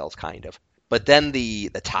Enterprise nacelles kind of. But then the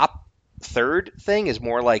top third thing is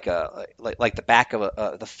more like the back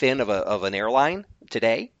of the fin of an airline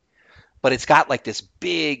today, but it's got like this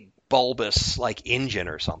big bulbous like engine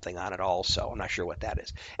or something on it also. I'm not sure what that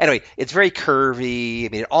is. Anyway, it's very curvy. I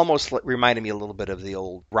mean, it almost reminded me a little bit of the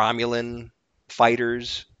old Romulan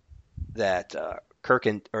fighters that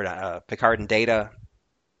Picard and Data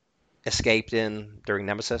escaped in during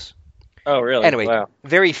Nemesis. Oh, really? Anyway, Wow.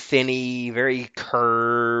 very thinny, very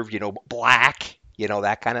curved, black,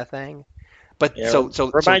 that kind of thing. But Yeah,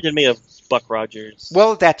 so reminded me of Buck Rogers.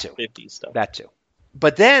 well, that too. 50s stuff. That too.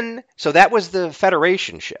 But then, so that was the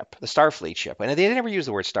Federation ship, the Starfleet ship. And they never use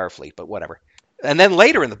the word Starfleet, but whatever. And then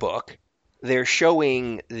later in the book, they're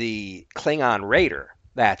showing the Klingon Raider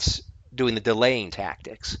that's doing the delaying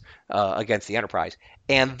tactics against the Enterprise.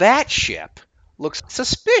 And that ship looks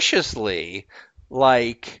suspiciously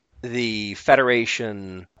like the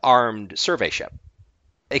Federation armed survey ship,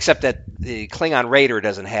 except that the Klingon Raider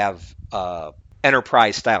doesn't have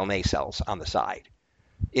Enterprise-style nacelles on the side.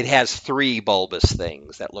 It has 3 bulbous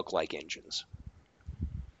things that look like engines.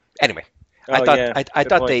 Anyway, I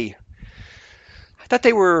thought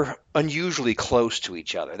they were unusually close to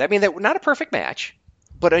each other. I mean, they were not a perfect match,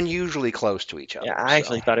 but unusually close to each other. Yeah, I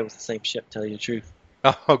actually thought it was the same ship. Tell you the truth.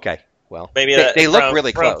 Oh, okay. Well, Maybe they look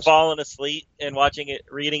really from close. falling asleep and watching it,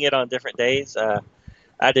 reading it on different days.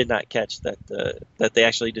 I did not catch that they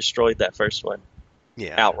actually destroyed that first one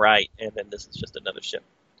outright, and then this is just another ship.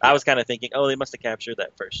 Yeah. I was kind of thinking, they must have captured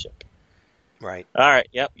that first ship. Right. All right.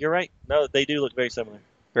 Yep, you're right. No, they do look very similar.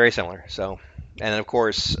 Very similar. So, and of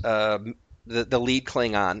course, the lead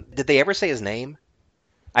Klingon. Did they ever say his name?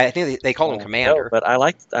 I think they call him Commander. No, but I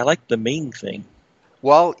like the Ming thing.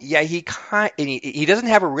 Well, yeah, he doesn't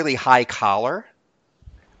have a really high collar,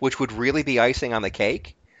 which would really be icing on the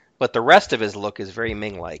cake. But the rest of his look is very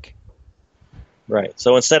Ming-like. Right.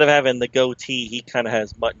 So instead of having the goatee, he kind of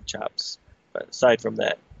has mutton chops. But aside from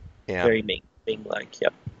that, very Ming-like.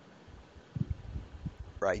 Yep.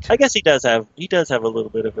 Right. I guess he does have a little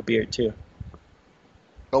bit of a beard too.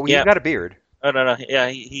 Oh, he's got a beard. Oh no. Yeah,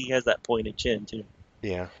 he has that pointed chin too.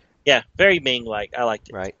 Yeah. Yeah, very Ming-like. I liked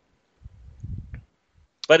it. Right.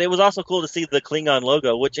 But it was also cool to see the Klingon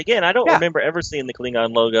logo, which again I don't remember ever seeing the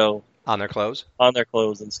Klingon logo on their clothes. On their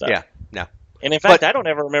clothes and stuff. Yeah. No. And in fact, I don't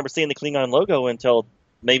ever remember seeing the Klingon logo until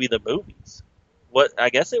maybe the movies. I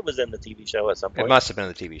guess it was in the TV show at some point. It must have been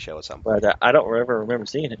in the TV show at some point. But I don't ever remember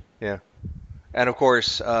seeing it. Yeah. And of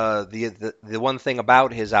course, the one thing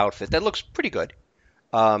about his outfit that looks pretty good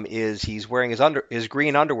is he's wearing his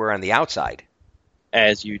green underwear on the outside.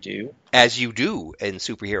 As you do. As you do in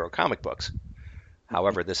superhero comic books.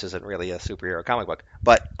 However, this isn't really a superhero comic book.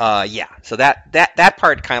 But yeah, so that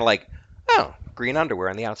part kind of like, green underwear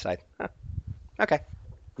on the outside. Huh. Okay.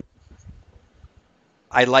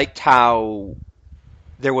 I liked how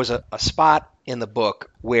there was a spot in the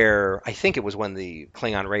book where I think it was when the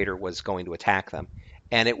Klingon Raider was going to attack them,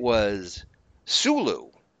 and it was Sulu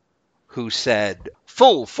who said,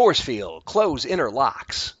 "Full force field, close inner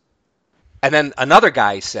locks." And then another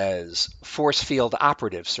guy says, "Force field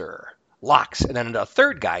operative, sir. Locks." And then a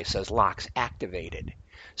third guy says, "Locks activated."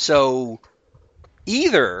 So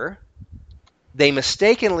either they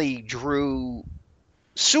mistakenly drew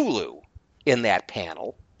Sulu in that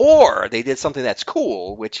panel, or they did something that's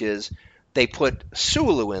cool, which is they put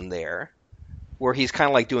Sulu in there where he's kind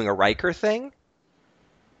of like doing a Riker thing,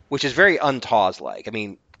 which is very un-TOS-like. I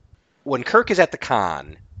mean, when Kirk is at the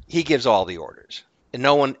con, he gives all the orders, and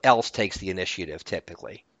no one else takes the initiative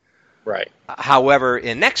typically. Right. However,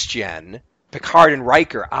 in Next Gen, Picard and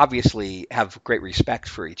Riker obviously have great respect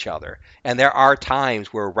for each other, and there are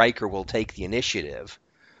times where Riker will take the initiative,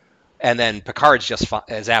 and then Picard's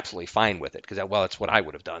is absolutely fine with it because, well, it's what I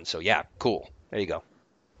would have done. So yeah, cool. There you go.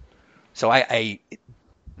 So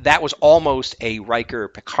that was almost a Riker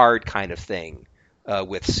Picard kind of thing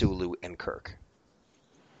with Sulu and Kirk.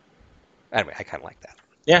 Anyway, I kind of like that.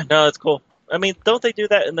 Yeah, no, it's cool. I mean, don't they do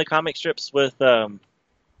that in the comic strips with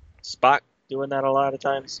Spock doing that a lot of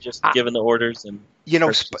times, just giving the orders and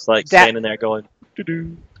Kirk's just like standing there going,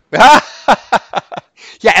 doo-doo.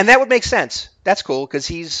 Yeah, and that would make sense. That's cool because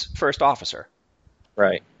he's first officer.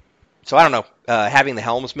 Right. So I don't know. Having the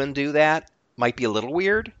helmsman do that might be a little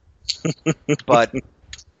weird, but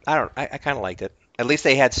I kind of liked it. At least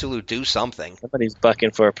they had Sulu do something. Somebody's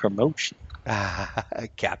bucking for a promotion.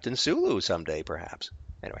 Captain Sulu someday, perhaps.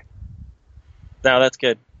 Anyway. No, that's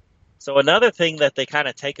good. So another thing that they kind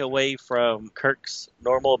of take away from Kirk's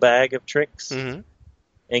normal bag of tricks and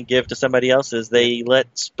give to somebody else is they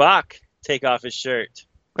let Spock take off his shirt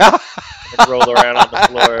and roll around on the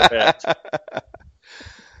floor a bit.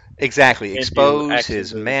 Exactly. Expose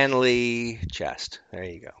his manly chest. There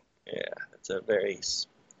you go. Yeah, that's a very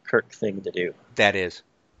Kirk thing to do. That is.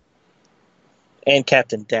 And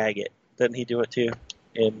Captain Daggett. Doesn't he do it too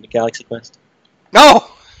in Galaxy Quest? No!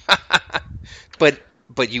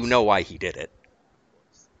 But you know why he did it.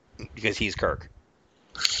 Because he's Kirk.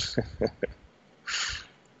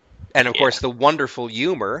 And of course, the wonderful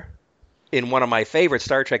humor in one of my favorite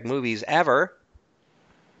Star Trek movies ever,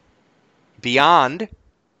 Beyond,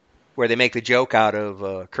 where they make the joke out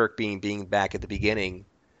of Kirk being back at the beginning,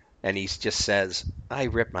 and he just says, "I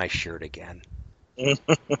ripped my shirt again."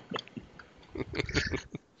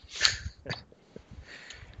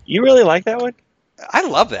 You really like that one? I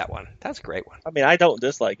love that one. That's a great one. I mean, I don't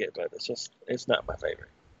dislike it, but it's not my favorite.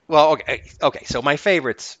 Well, okay. So my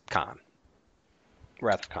favorite's Khan,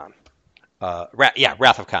 Wrath of Khan.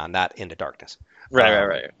 Wrath of Khan, not Into Darkness.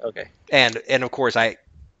 Right. Okay. And of course,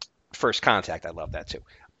 First Contact. I love that too.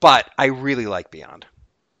 But I really like Beyond,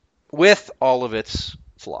 with all of its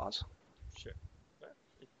flaws. Sure.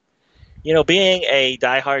 You know, being a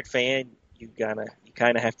diehard fan, you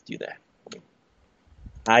kind of have to do that.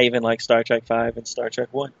 I even like Star Trek V and Star Trek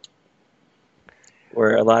 1,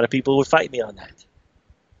 where a lot of people would fight me on that.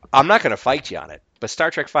 I'm not going to fight you on it, but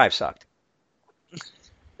Star Trek V sucked.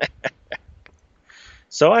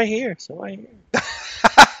 So I hear.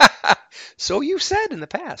 So you've said in the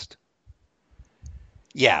past.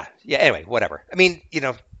 Yeah. Anyway, whatever. I mean,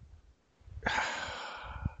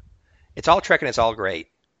 it's all Trek and it's all great.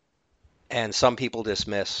 And some people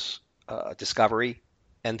dismiss Discovery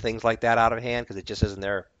and things like that out of hand because it just isn't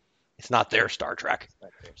it's not their Star Trek.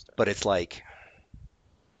 But it's like,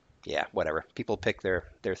 yeah, whatever. People pick their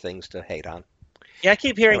things to hate on. Yeah, I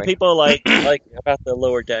keep hearing people like about the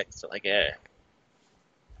Lower Decks. Like,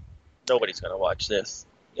 nobody's going to watch this.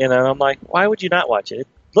 And I'm like, why would you not watch it? It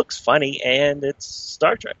looks funny, and it's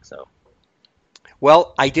Star Trek, so.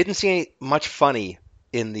 Well, I didn't see much funny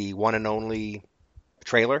in the one and only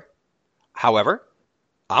trailer. However,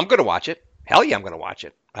 I'm going to watch it. Hell yeah, I'm going to watch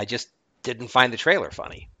it. I just didn't find the trailer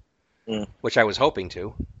funny, which I was hoping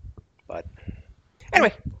to. But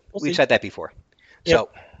anyway, we've said that before. Yep. So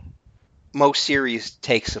most series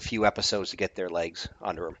takes a few episodes to get their legs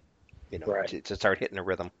under them, to start hitting a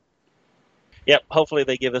rhythm. Yep, hopefully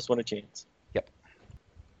they give this one a chance. Yep.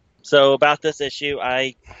 So about this issue,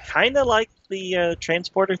 I kind of like the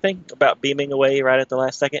transporter thing about beaming away right at the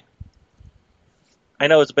last second. I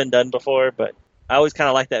know it's been done before, but I always kind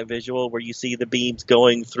of like that visual where you see the beams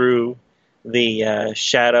going through the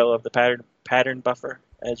shadow of the pattern buffer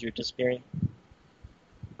as you're disappearing.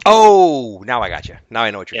 Oh, now I got you. Now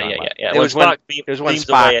I know what you're talking about. Yeah. There was one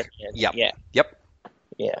Spock. Away at the end. Yep.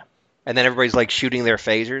 Yeah. And then everybody's like shooting their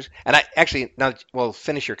phasers. And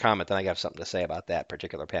finish your comment. Then I got something to say about that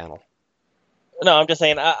particular panel. No, I'm just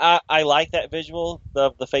saying I like that visual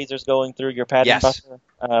of the phasers going through your pattern buffer.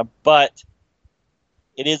 But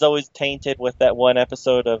it is always tainted with that one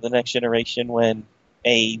episode of The Next Generation when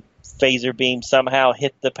a phaser beam somehow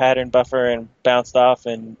hit the pattern buffer and bounced off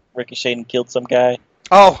and ricocheted and killed some guy.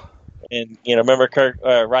 Oh. And, remember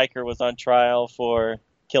Riker was on trial for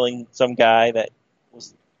killing some guy that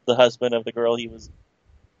was the husband of the girl he was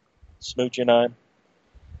smooching on.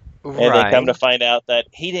 Right. And they come to find out that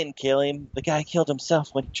he didn't kill him. The guy killed himself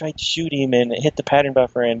when he tried to shoot him and it hit the pattern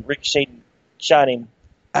buffer and ricocheted and shot him.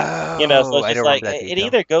 Oh, so it's just like it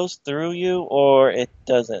either goes through you or it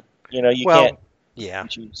doesn't. You can't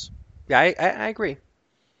choose. Yeah, I agree.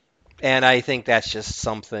 And I think that's just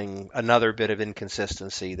another bit of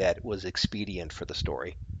inconsistency that was expedient for the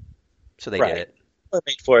story. So they did it. It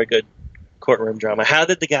made for a good courtroom drama. How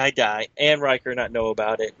did the guy die and Riker not know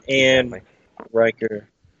about it, and Riker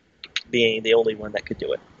being the only one that could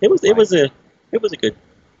do it? It was a good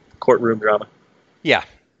courtroom drama. Yeah,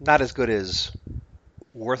 not as good as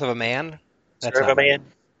Worth of a Man. Measure of a Man.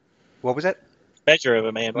 What was it? Measure of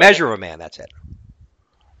a Man. Measure of a Man. That's it.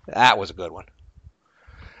 That was a good one.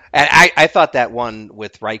 And I thought that one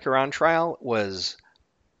with Riker on trial was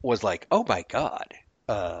like, oh my God,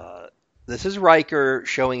 this is Riker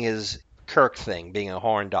showing his Kirk thing, being a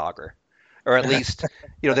horn dogger, or at least,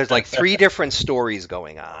 there's like 3 different stories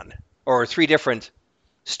going on, or 3 different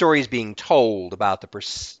stories being told about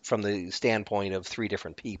from the standpoint of 3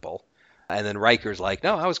 different people, and then Riker's like,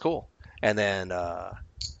 no, that was cool, and then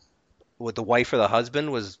with the wife or the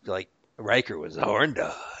husband was like, Riker was a horn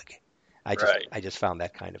dog. I just found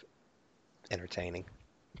that kind of entertaining.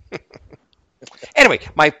 Anyway,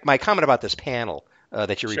 my comment about this panel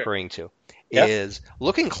that you're referring to is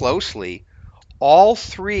looking closely, all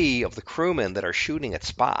 3 of the crewmen that are shooting at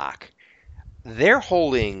Spock, they're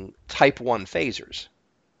holding Type 1 phasers.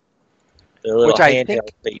 The little handheld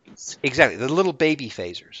babies. Exactly, the little baby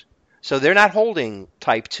phasers. So they're not holding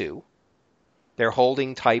Type 2. They're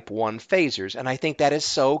holding Type 1 phasers, and I think that is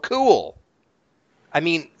so cool. I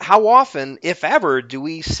mean, how often, if ever, do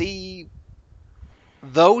we see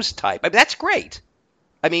those type? I mean, that's great.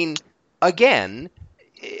 I mean, again,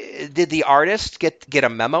 did the artist get a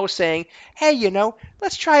memo saying, hey,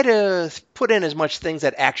 let's try to put in as much things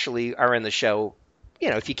that actually are in the show,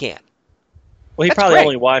 if you can? Well, he probably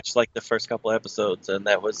only watched like the first couple episodes, and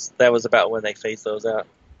that was about when they phased those out.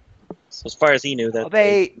 So as far as he knew, that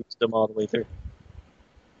they used them all the way through.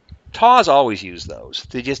 TAWS always used those.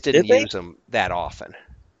 They just didn't use them that often.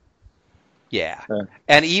 Yeah. Huh.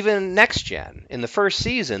 And even Next Gen, in the first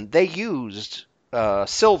season, they used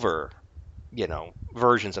silver,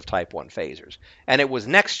 versions of Type 1 phasers. And it was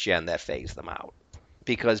Next Gen that phased them out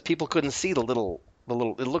because people couldn't see the little,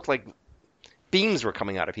 it looked like beams were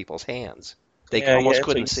coming out of people's hands. They almost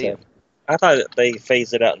couldn't see them. I thought they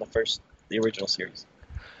phased it out in the original series.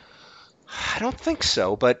 I don't think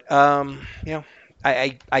so, but,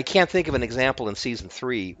 I can't think of an example in season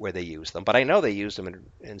 3 where they used them, but I know they used them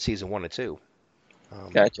in season 1 and 2.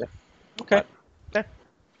 Gotcha. Okay. But,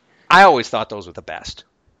 I always thought those were the best.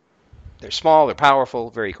 They're small, they're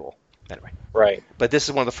powerful, very cool. Anyway. Right. But this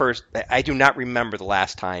is one of the first. I do not remember the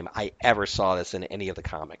last time I ever saw this in any of the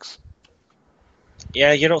comics.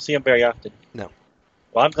 Yeah, you don't see them very often. No.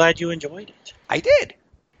 Well, I'm glad you enjoyed it. I did.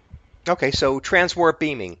 Okay, so transwarp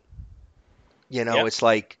beaming. It's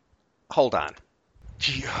like, hold on.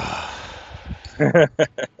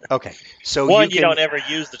 Okay, so 1, you don't ever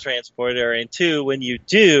use the transporter, and 2, when you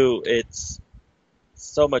do, it's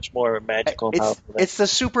so much more magical. It's the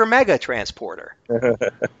super mega transporter.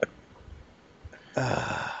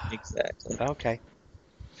 Exactly. Okay.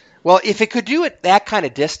 Well, if it could do it that kind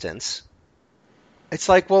of distance, it's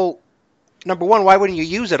like, well, number one, why wouldn't you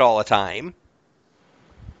use it all the time?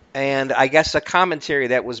 And I guess a commentary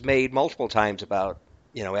that was made multiple times about,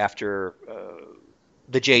 after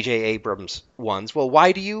the J.J. Abrams ones. Well,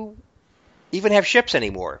 why do you even have ships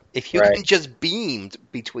anymore if you can just beam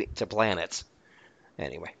to planets?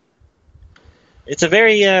 Anyway. It's a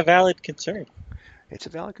very valid concern. It's a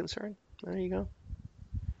valid concern. There you go.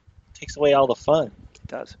 Takes away all the fun. It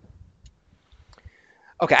does.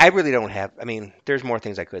 Okay, I really don't have... I mean, there's more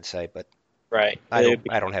things I could say, but I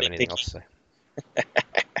don't have anything else to say.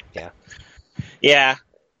 Yeah. Yeah.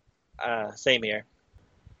 Same here.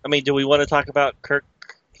 I mean, do we want to talk about Kirk,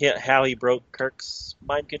 how he broke Kirk's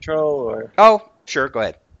mind control? Or? Oh, sure. Go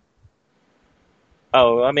ahead.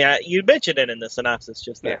 Oh, I mean, you mentioned it in the synopsis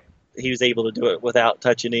just that he was able to do it without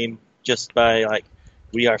touching him, just by like,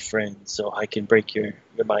 we are friends, so I can break your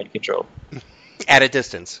mind control. At a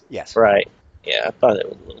distance, yes. Right. Yeah, I thought it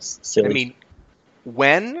was a little silly. I mean,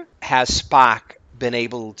 when has Spock been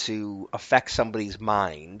able to affect somebody's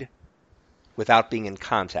mind without being in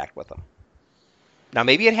contact with them? Now,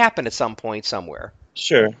 maybe it happened at some point somewhere.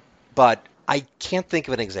 Sure. But I can't think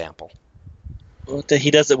of an example. Well,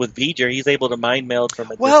 he does it with V'ger. He's able to mind meld from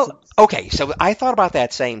a distance. Well, okay, so I thought about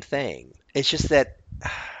that same thing. It's just that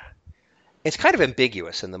it's kind of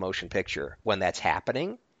ambiguous in the motion picture when that's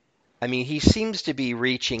happening. I mean, he seems to be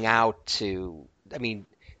reaching out to... I mean,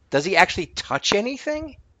 does he actually touch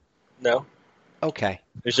anything? No. Okay.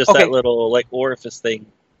 There's just that little like orifice thing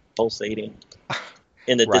pulsating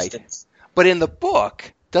in the distance. But in the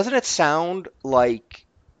book, doesn't it sound like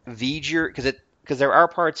V'ger? Because there are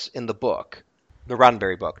parts in the book, the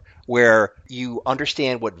Roddenberry book, where you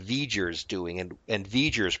understand what V'ger's doing and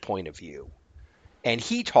V'ger's point of view. And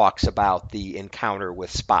he talks about the encounter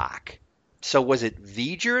with Spock So was it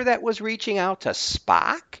V'ger that was reaching out to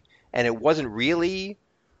Spock, and it wasn't really?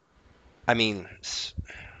 I mean,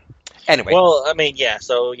 anyway. Well, I mean, yeah.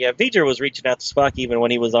 So yeah, V'ger was reaching out to Spock even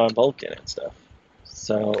when he was on Vulcan and stuff.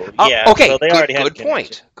 So Oh, yeah, okay. so they already had a Good connection.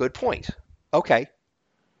 point. Good point. Okay.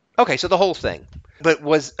 Okay. So the whole thing, but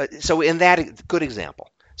was so in that good example.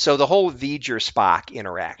 So the whole V'ger Spock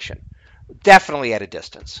interaction, definitely at a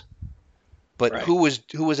distance. But Right. who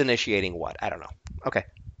was initiating what? I don't know. Okay.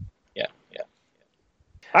 Yeah. Yeah.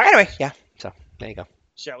 All right. Anyway, yeah. So there you go.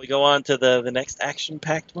 Shall we go on to the next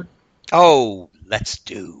action-packed one? Oh, let's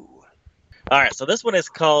do. All right. So this one is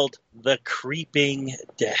called The Creeping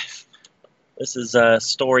Death. This is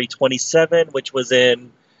story 27, which was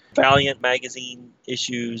in Valiant magazine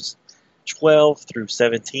issues 12 through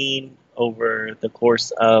 17 over the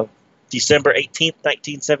course of December 18th,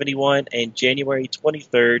 1971 and January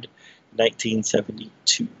 23rd,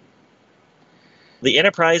 1972. The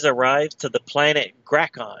Enterprise arrives to the planet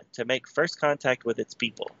Grakon to make first contact with its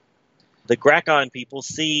people. The Grakon people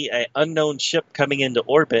see an unknown ship coming into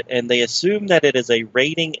orbit and they assume that it is a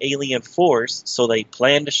raiding alien force, so they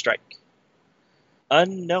plan to strike.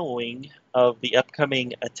 Unknowing of the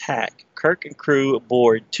upcoming attack, Kirk and crew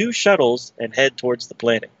board two shuttles and head towards the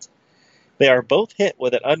planet. They are both hit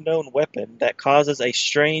with an unknown weapon that causes a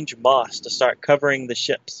strange moss to start covering the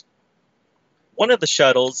ships. One of the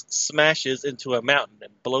shuttles smashes into a mountain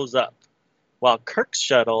and blows up, while Kirk's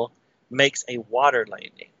shuttle makes a water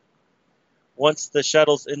landing. Once the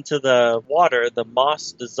shuttle's into the water, the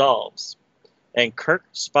moss dissolves, and Kirk,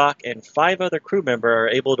 Spock, and 5 other crew members are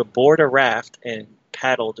able to board a raft and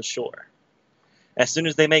paddle to shore. As soon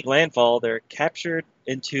as they make landfall, they're captured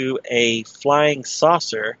into a flying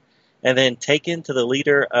saucer and then taken to the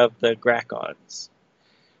leader of the Grakons.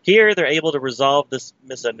 Here, they're able to resolve this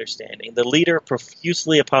misunderstanding. The leader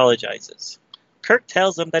profusely apologizes. Kirk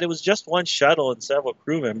tells them that it was just one shuttle and several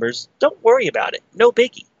crew members. Don't worry about it. No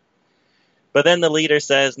biggie. But then the leader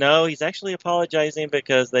says, no, he's actually apologizing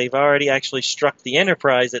because they've already actually struck the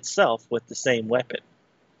Enterprise itself with the same weapon.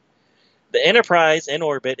 The Enterprise in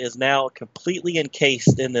orbit is now completely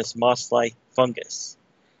encased in this moss-like fungus.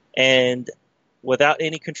 And without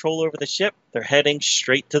any control over the ship, they're heading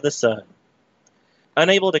straight to the sun.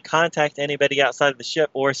 Unable to contact anybody outside of the ship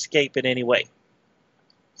or escape in any way.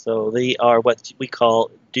 So they are what we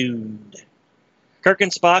call doomed. Kirk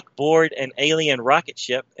and Spock board an alien rocket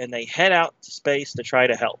ship and they head out to space to try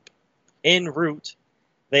to help. En route,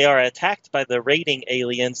 they are attacked by the raiding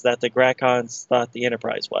aliens that the Grakons thought the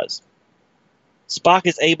Enterprise was. Spock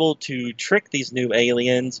is able to trick these new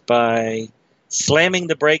aliens by slamming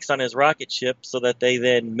the brakes on his rocket ship so that they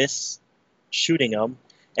then miss shooting them.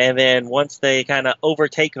 And then once they kind of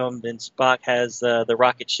overtake them, then Spock has the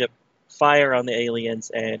rocket ship fire on the aliens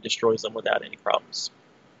and destroys them without any problems.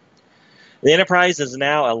 The Enterprise is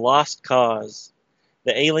now a lost cause.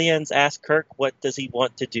 The aliens ask Kirk what does he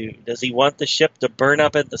want to do. Does he want the ship to burn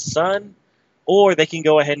up in the sun? Or they can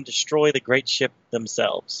go ahead and destroy the great ship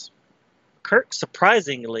themselves. Kirk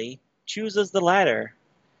surprisingly chooses the latter.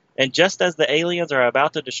 And just as the aliens are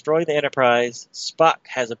about to destroy the Enterprise, Spock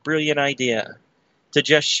has a brilliant idea. To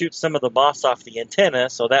just shoot some of the moss off the antenna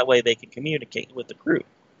so that way they can communicate with the crew.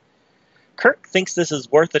 Kirk thinks this is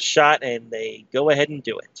worth a shot and they go ahead and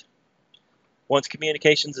do it. Once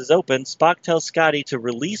communications is open, Spock tells Scotty to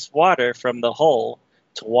release water from the hull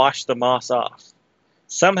to wash the moss off.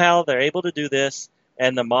 Somehow they're able to do this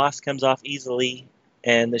and the moss comes off easily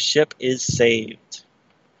and the ship is saved.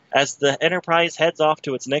 As the Enterprise heads off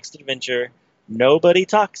to its next adventure, nobody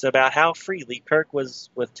talks about how freely Kirk was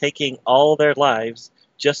with taking all their lives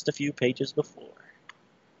just a few pages before.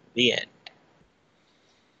 The end.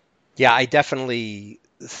 Yeah, I definitely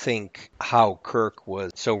think how Kirk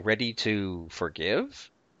was so ready to forgive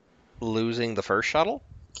losing the first shuttle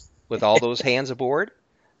with all those hands aboard.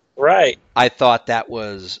 Right. I thought that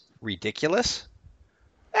was ridiculous.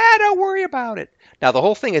 Don't worry about it. Now, the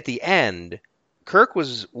whole thing at the end, Kirk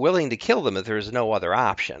was willing to kill them if there was no other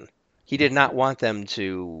option. He did not want them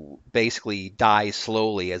to basically die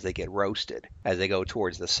slowly as they get roasted, as they go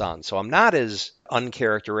towards the sun. So I'm not as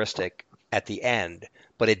uncharacteristic at the end,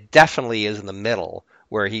 but it definitely is in the middle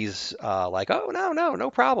where he's like, oh,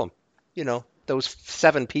 no problem. You know, those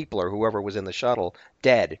 7 people or whoever was in the shuttle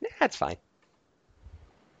dead. That's fine.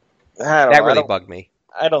 That really bugged me.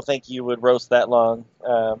 I don't think you would roast that long.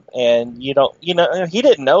 And he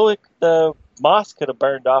didn't know the moss could have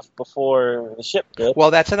burned off before the ship did.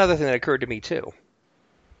 Well, that's another thing that occurred to me too.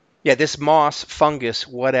 Yeah, this moss, fungus,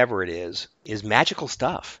 whatever it is magical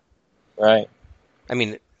stuff. Right. I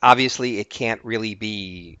mean, obviously it can't really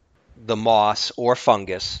be the moss or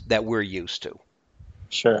fungus that we're used to.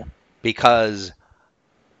 Sure. because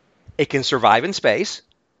it can survive in space.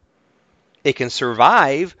 It can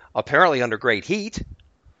survive apparently under great heat,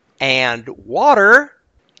 and water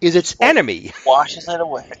is its enemy. Washes it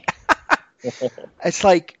away. It's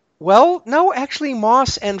like, well, no, actually,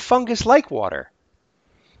 moss and fungus like water.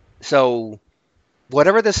 So,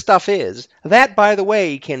 whatever this stuff is, that, by the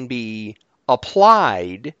way, can be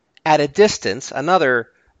applied at a distance, another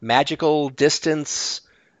magical distance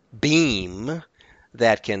beam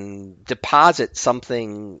that can deposit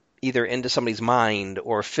something either into somebody's mind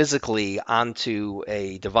or physically onto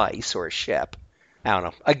a device or a ship. I don't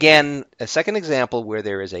know. Again, a second example where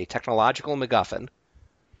there is a technological MacGuffin,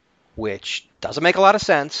 which doesn't make a lot of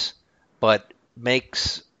sense, but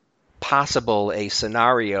makes possible a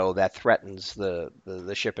scenario that threatens the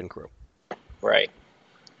ship and crew. Right.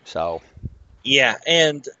 So. Yeah,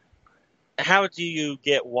 and how do you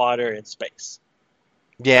get water in space?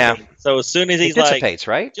 Yeah. I mean, so as soon as he's it dissipates,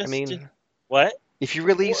 right? What? If you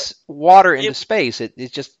release water into space,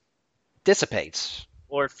 it just dissipates.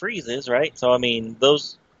 Or it freezes, right? So I mean,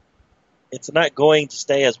 it's not going to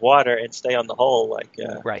stay as water and stay on the hull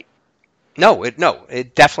Right. No,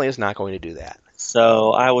 it definitely is not going to do that.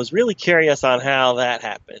 So I was really curious on how that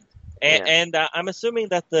happened. And I'm assuming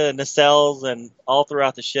that the nacelles and all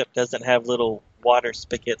throughout the ship doesn't have little water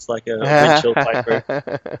spigots like a windshield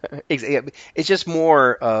wiper. It's just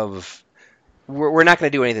more of, we're not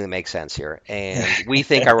going to do anything that makes sense here, and we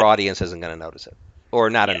think our audience isn't going to notice it, or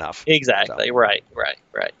not enough. Exactly. So. Right.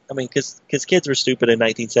 I mean, because kids were stupid in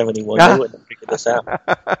 1971. They wouldn't have figured this out.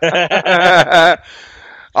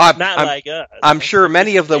 Not like us. I'm sure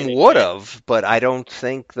many of them would have, but I don't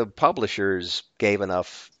think the publishers gave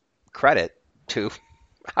enough credit to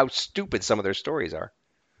how stupid some of their stories are.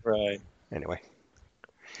 Right. Anyway.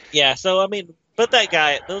 Yeah, so I mean, but that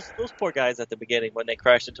guy, those poor guys at the beginning when they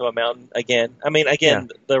crashed into a mountain again. I mean,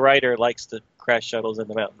 the writer likes to crash shuttles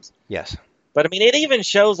into mountains. Yes. But I mean, it even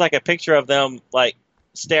shows like a picture of them like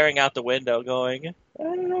staring out the window, going, I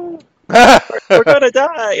don't know. We're gonna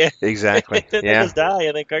die. Exactly. Then they just die,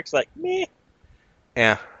 and then Kirk's like, meh.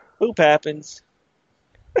 Yeah. Poop happens.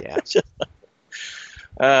 Yeah.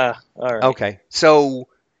 All right. Okay. So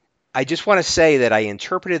I just want to say that I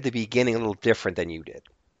interpreted the beginning a little different than you did.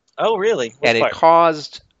 Oh, really? And it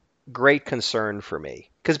caused great concern for me.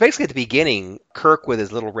 Because basically at the beginning, Kirk with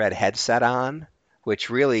his little red headset on,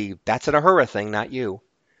 which really, that's an Uhura thing, not you,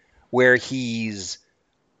 where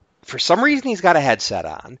for some reason he's got a headset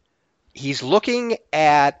on. He's looking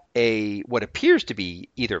at what appears to be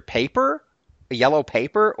either paper, a yellow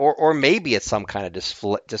paper, or maybe it's some kind of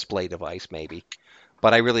display device, maybe.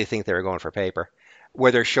 But I really think they were going for paper,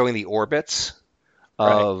 where they're showing the orbits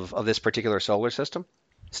of this particular solar system,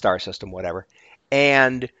 star system, whatever.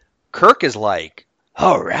 And Kirk is like,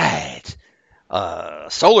 all right,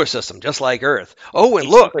 solar system, just like Earth. Oh, and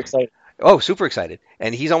look. Super excited. Oh, super excited.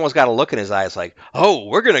 And he's almost got a look in his eyes like, oh,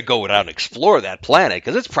 we're going to go out and explore that planet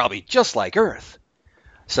because it's probably just like Earth.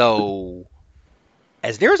 So,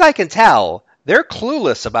 as near as I can tell, they're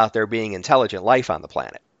clueless about there being intelligent life on the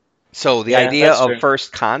planet. So the idea of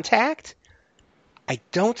first contact, I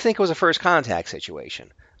don't think it was a first contact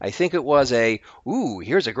situation. I think it was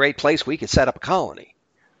here's a great place we could set up a colony.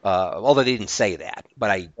 Although they didn't say that,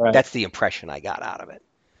 but that's the impression I got out of it.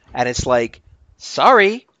 And it's like,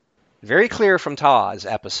 sorry, very clear from TOS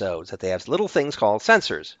episodes that they have little things called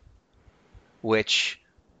sensors, which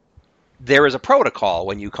there is a protocol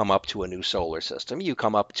when you come up to a new solar system, you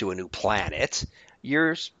come up to a new planet,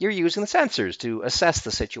 you're using the sensors to assess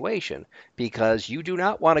the situation because you do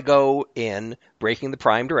not want to go in breaking the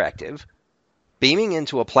Prime Directive, beaming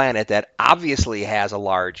into a planet that obviously has a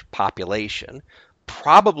large population,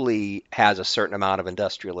 probably has a certain amount of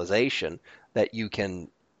industrialization that you can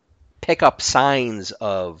pick up signs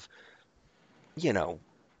of,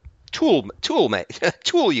 tool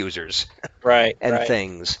users, and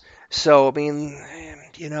things. So I mean,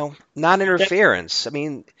 non-interference. I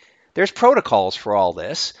mean, there's protocols for all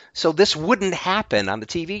this, so this wouldn't happen on the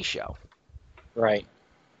TV show. Right.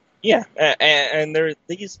 Yeah, and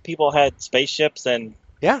these people had spaceships and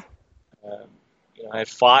had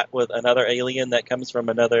fought with another alien that comes from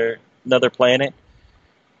another planet.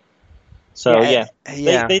 So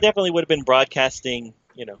they definitely would have been broadcasting,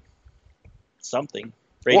 something.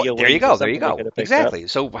 Radio there you waves. There you go. Exactly.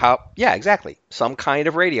 So exactly. Some kind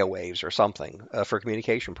of radio waves or something for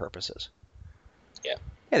communication purposes. Yeah.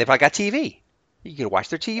 Yeah, they've got TV. You can watch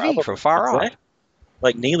their TV from far off.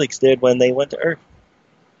 Like Neelix did when they went to Earth.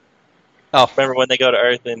 Oh, remember when they go to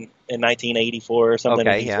Earth in 1984 or something?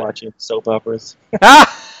 Okay, and he's watching soap operas.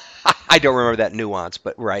 I don't remember that nuance,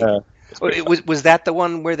 but right. Was that the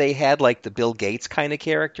one where they had like the Bill Gates kind of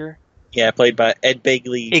character? Yeah, played by Ed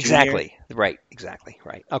Begley Jr. Exactly. Right. Exactly.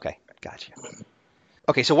 Right. Okay. Gotcha.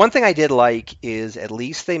 Okay, so one thing I did like is at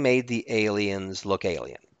least they made the aliens look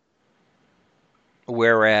alien.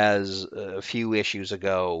 Whereas a few issues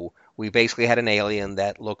ago, we basically had an alien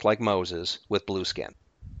that looked like Moses with blue skin.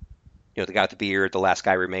 You know, the guy with the beard, the last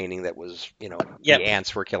guy remaining that was, Yep. the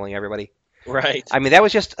ants were killing everybody. Right. I mean, that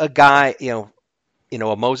was just a guy, a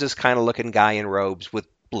Moses kind of looking guy in robes with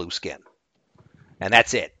blue skin. And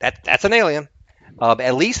that's it. That's an alien.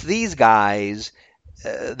 At least these guys,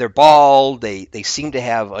 they're bald. They seem to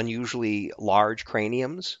have unusually large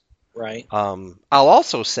craniums. Right. I'll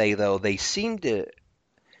also say though they seem to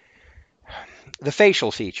the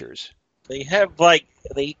facial features. They have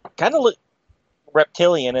they kind of look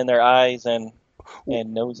reptilian in their eyes and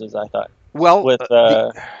noses. I thought. Well, with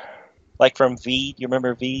like from V. Do you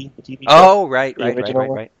remember V, the TV show? Oh, right.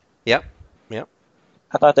 Yep.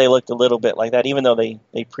 I thought they looked a little bit like that, even though they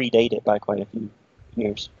predate it by quite a few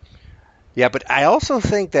years. Yeah, but I also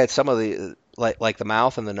think that some of the like the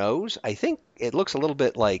mouth and the nose, I think it looks a little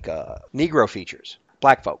bit like Negro features,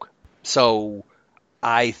 black folk. So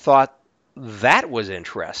I thought that was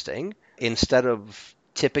interesting. Instead of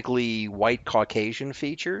typically white Caucasian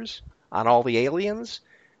features on all the aliens,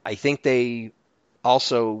 I think they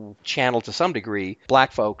also channel to some degree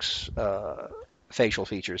black folks' facial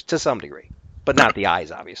features to some degree, but not the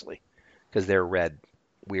eyes, obviously, because they're red,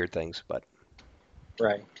 weird things. But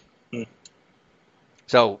right.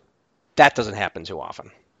 So that doesn't happen too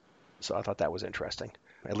often. So I thought that was interesting.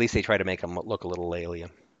 At least they try to make them look a little alien.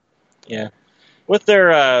 Yeah. With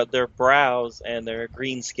their brows and their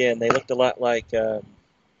green skin, they looked a lot like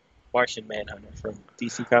Martian Manhunter from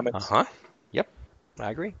DC Comics. Uh-huh. Yep.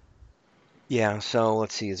 I agree. Yeah, so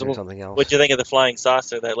let's see. Is there something else? What'd you think of the flying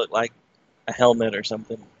saucer that looked like a helmet or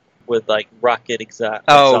something with like rocket exhaust?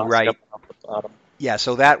 Oh, right. Off the bottom? Yeah,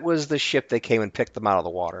 so that was the ship that came and picked them out of the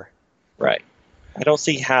water. Right. I don't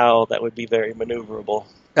see how that would be very maneuverable.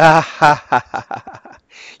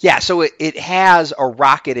 Yeah, so it has a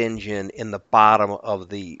rocket engine in the bottom of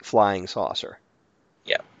the flying saucer.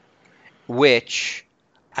 Yeah. Which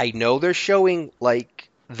I know they're showing like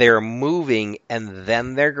they're moving and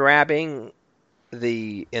then they're grabbing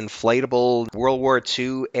the inflatable World War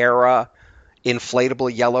II era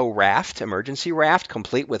inflatable yellow raft, emergency raft,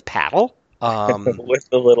 complete with paddle. With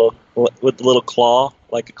the little claw,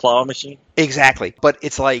 like a claw machine. Exactly, but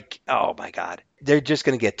it's like, oh my god, they're just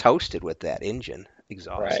going to get toasted with that engine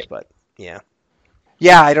exhaust. Right. But yeah,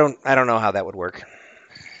 I don't know how that would work.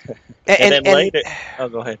 And then later, oh,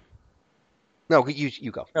 go ahead. No,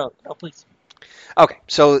 you go. No, please. Okay,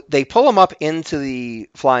 so they pull them up into the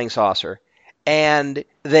flying saucer, and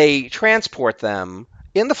they transport them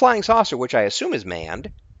in the flying saucer, which I assume is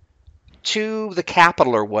manned, to the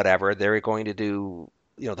Capitol or whatever. They're going to do,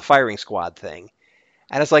 the firing squad thing.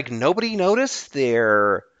 And it's like nobody noticed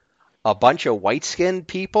they're a bunch of white-skinned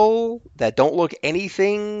people that don't look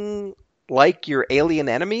anything like your alien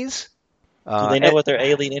enemies. Do they know what their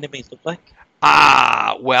alien enemies look like?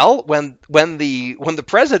 Well, when the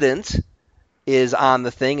president is on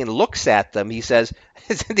the thing and looks at them, he says,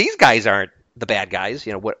 "These guys aren't the bad guys."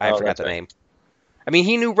 I forgot the name. I mean,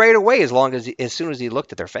 he knew right away as soon as he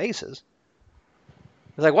looked at their faces.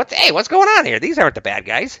 He's like, what's going on here? These aren't the bad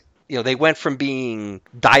guys. They went from being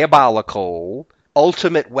diabolical,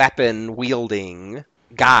 ultimate weapon wielding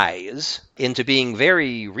guys into being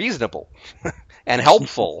very reasonable and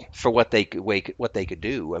helpful for what they could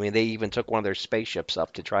do. I mean, they even took one of their spaceships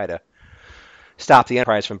up to try to stop the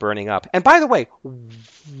Enterprise from burning up. And by the way,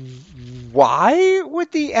 why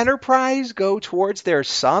would the Enterprise go towards their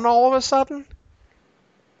sun all of a sudden?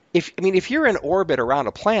 If you're in orbit around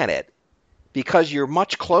a planet, because you're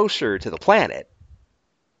much closer to the planet,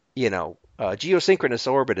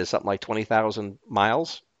 geosynchronous orbit is something like 20,000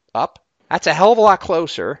 miles up. That's a hell of a lot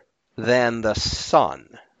closer than the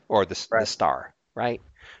sun or the star, right?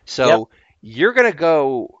 So you're going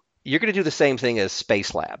to do the same thing as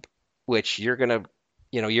Spacelab, which you're going to,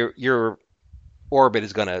 your orbit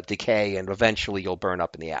is going to decay and eventually you'll burn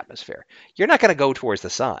up in the atmosphere. You're not going to go towards the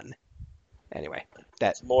sun. Anyway,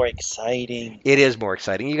 that's more exciting. It is more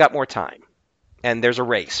exciting. You got more time. And there's a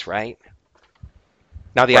race, right?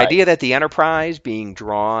 Now, the idea that the Enterprise being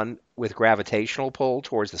drawn with gravitational pull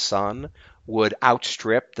towards the sun would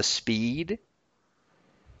outstrip the speed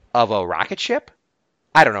of a rocket ship?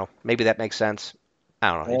 I don't know. Maybe that makes sense.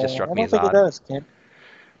 I don't know. It just struck me as odd. I don't think it does, Ken.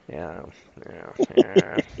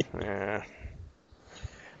 Yeah.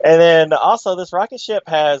 And then also, this rocket ship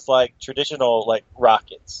has like traditional like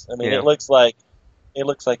rockets. I mean, it looks like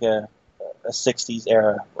a 60s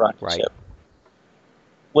era rocket ship.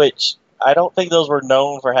 Which I don't think those were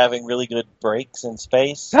known for having really good brakes in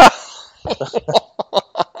space.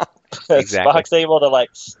 Exactly. Spock's able to like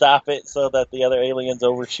stop it so that the other aliens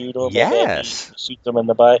overshoot him, and then he shoots them in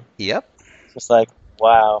the butt. Yep. It's just like,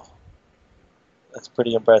 wow, that's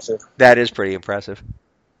pretty impressive. That is pretty impressive.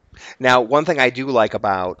 Now, one thing I do like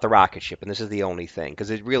about the rocket ship, and this is the only thing, because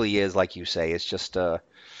it really is, like you say, it's just a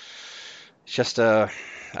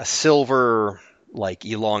silver, like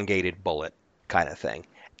elongated bullet kind of thing.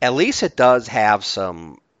 At least it does have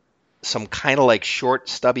some kind of like short,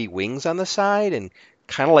 stubby wings on the side, and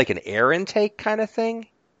kind of like an air intake kind of thing.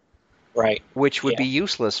 Right. Which would be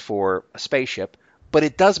useless for a spaceship, but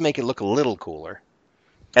it does make it look a little cooler,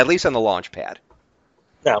 at least on the launch pad.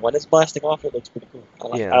 Yeah, when it's blasting off, it looks pretty cool.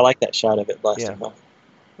 I like that shot of it blasting off.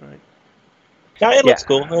 Right. Yeah, it looks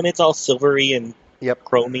cool, and it's all silvery and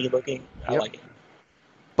chromey looking. I like it.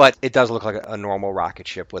 But it does look like a normal rocket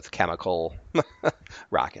ship with chemical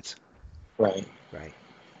rockets. Right. Right.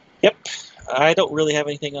 Yep. I don't really have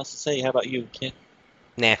anything else to say. How about you, Ken?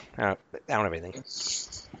 Nah, I don't have anything.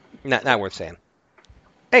 Not worth saying.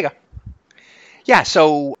 There you go. Yeah,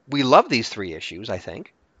 so we love these 3 issues, I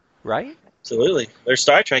think. Right? Absolutely. They're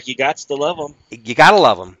Star Trek. You got to love them. You got to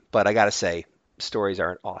love them, but I got to say, stories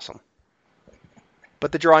aren't awesome.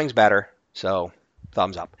 But the drawing's better, so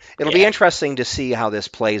thumbs up. It'll be interesting to see how this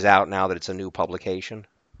plays out now that it's a new publication.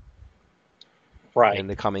 Right. In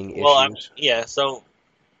the coming issues. So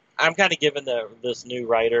I'm kind of giving this new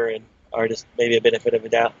writer and artist maybe a benefit of a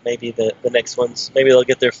doubt. Maybe the next ones, maybe they'll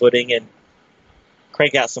get their footing and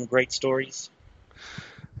crank out some great stories.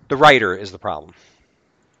 The writer is the problem.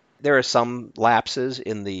 There are some lapses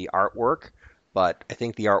in the artwork, but I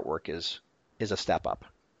think the artwork is a step up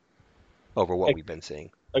over what we've been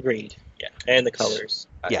seeing. Agreed. Yeah, and the colors.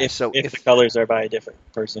 Yeah, if the colors are by a different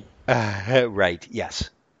person. Right.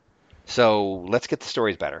 Yes. So let's get the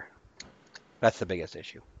stories better. That's the biggest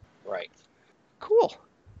issue. Right. Cool.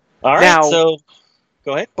 All right. Now, so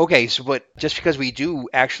go ahead. Okay. So, but just because we do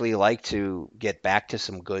actually like to get back to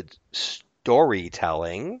some good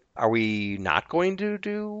storytelling, are we not going to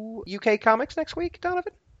do UK comics next week,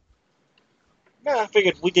 Donovan? No, I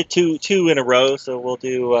figured we did two in a row, so we'll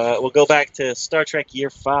do. We'll go back to Star Trek Year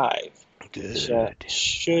 5. Good. Which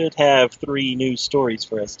should have 3 new stories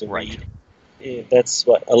for us to read. That's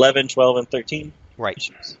what 11, 12, and 13. Right.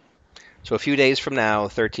 Issues. So a few days from now,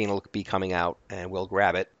 13 will be coming out, and we'll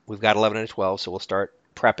grab it. We've got 11 and 12, so we'll start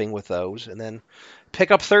prepping with those, and then pick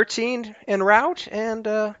up 13 en route,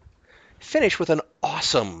 and finish with an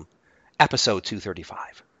awesome episode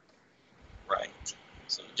 235. Right.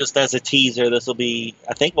 So just as a teaser, this will be,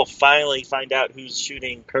 I think we'll finally find out who's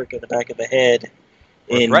shooting Kirk in the back of the head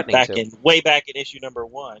way back in issue number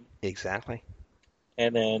 1. Exactly.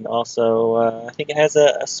 And then also, I think it has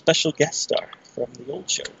a special guest star from the old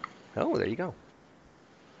show. Oh, there you go.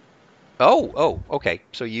 Oh, okay.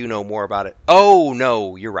 So you know more about it. Oh,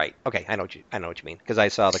 no, you're right. Okay, I know what you mean, because I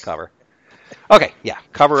saw the cover. Okay, yeah.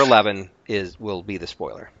 Cover 11 will be the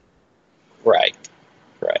spoiler. Right.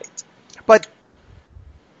 But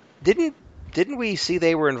didn't we see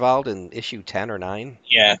they were involved in issue 10 or 9?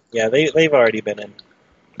 Yeah, they've already been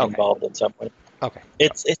involved in some way. Okay.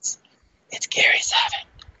 It's Gary Savick.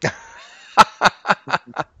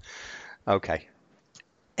 Okay.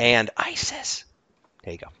 And ISIS.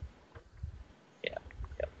 There you go. Yeah.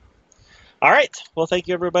 All right. Well, thank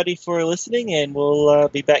you everybody for listening, and we'll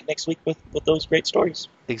be back next week with those great stories.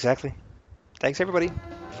 Exactly. Thanks everybody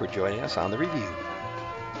for joining us on the review.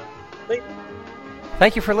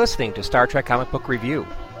 Thank you for listening to Star Trek Comic Book Review.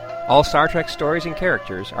 All Star Trek stories and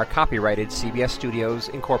characters are copyrighted CBS Studios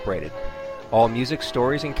Incorporated. All music,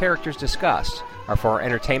 stories, and characters discussed are for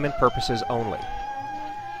entertainment purposes only.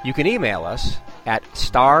 You can email us at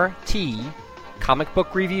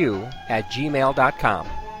startcomicbookreview@gmail.com.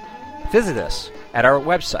 Visit us at our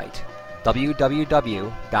website,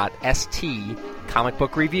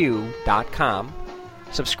 www.stcomicbookreview.com.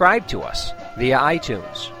 Subscribe to us via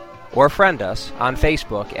iTunes, or friend us on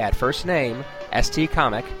Facebook at first name ST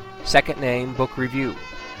Comic, second name Book Review.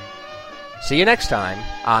 See you next time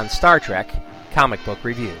on Star Trek Comic Book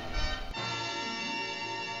Review.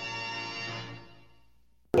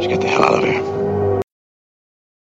 Let's get the hell out of here.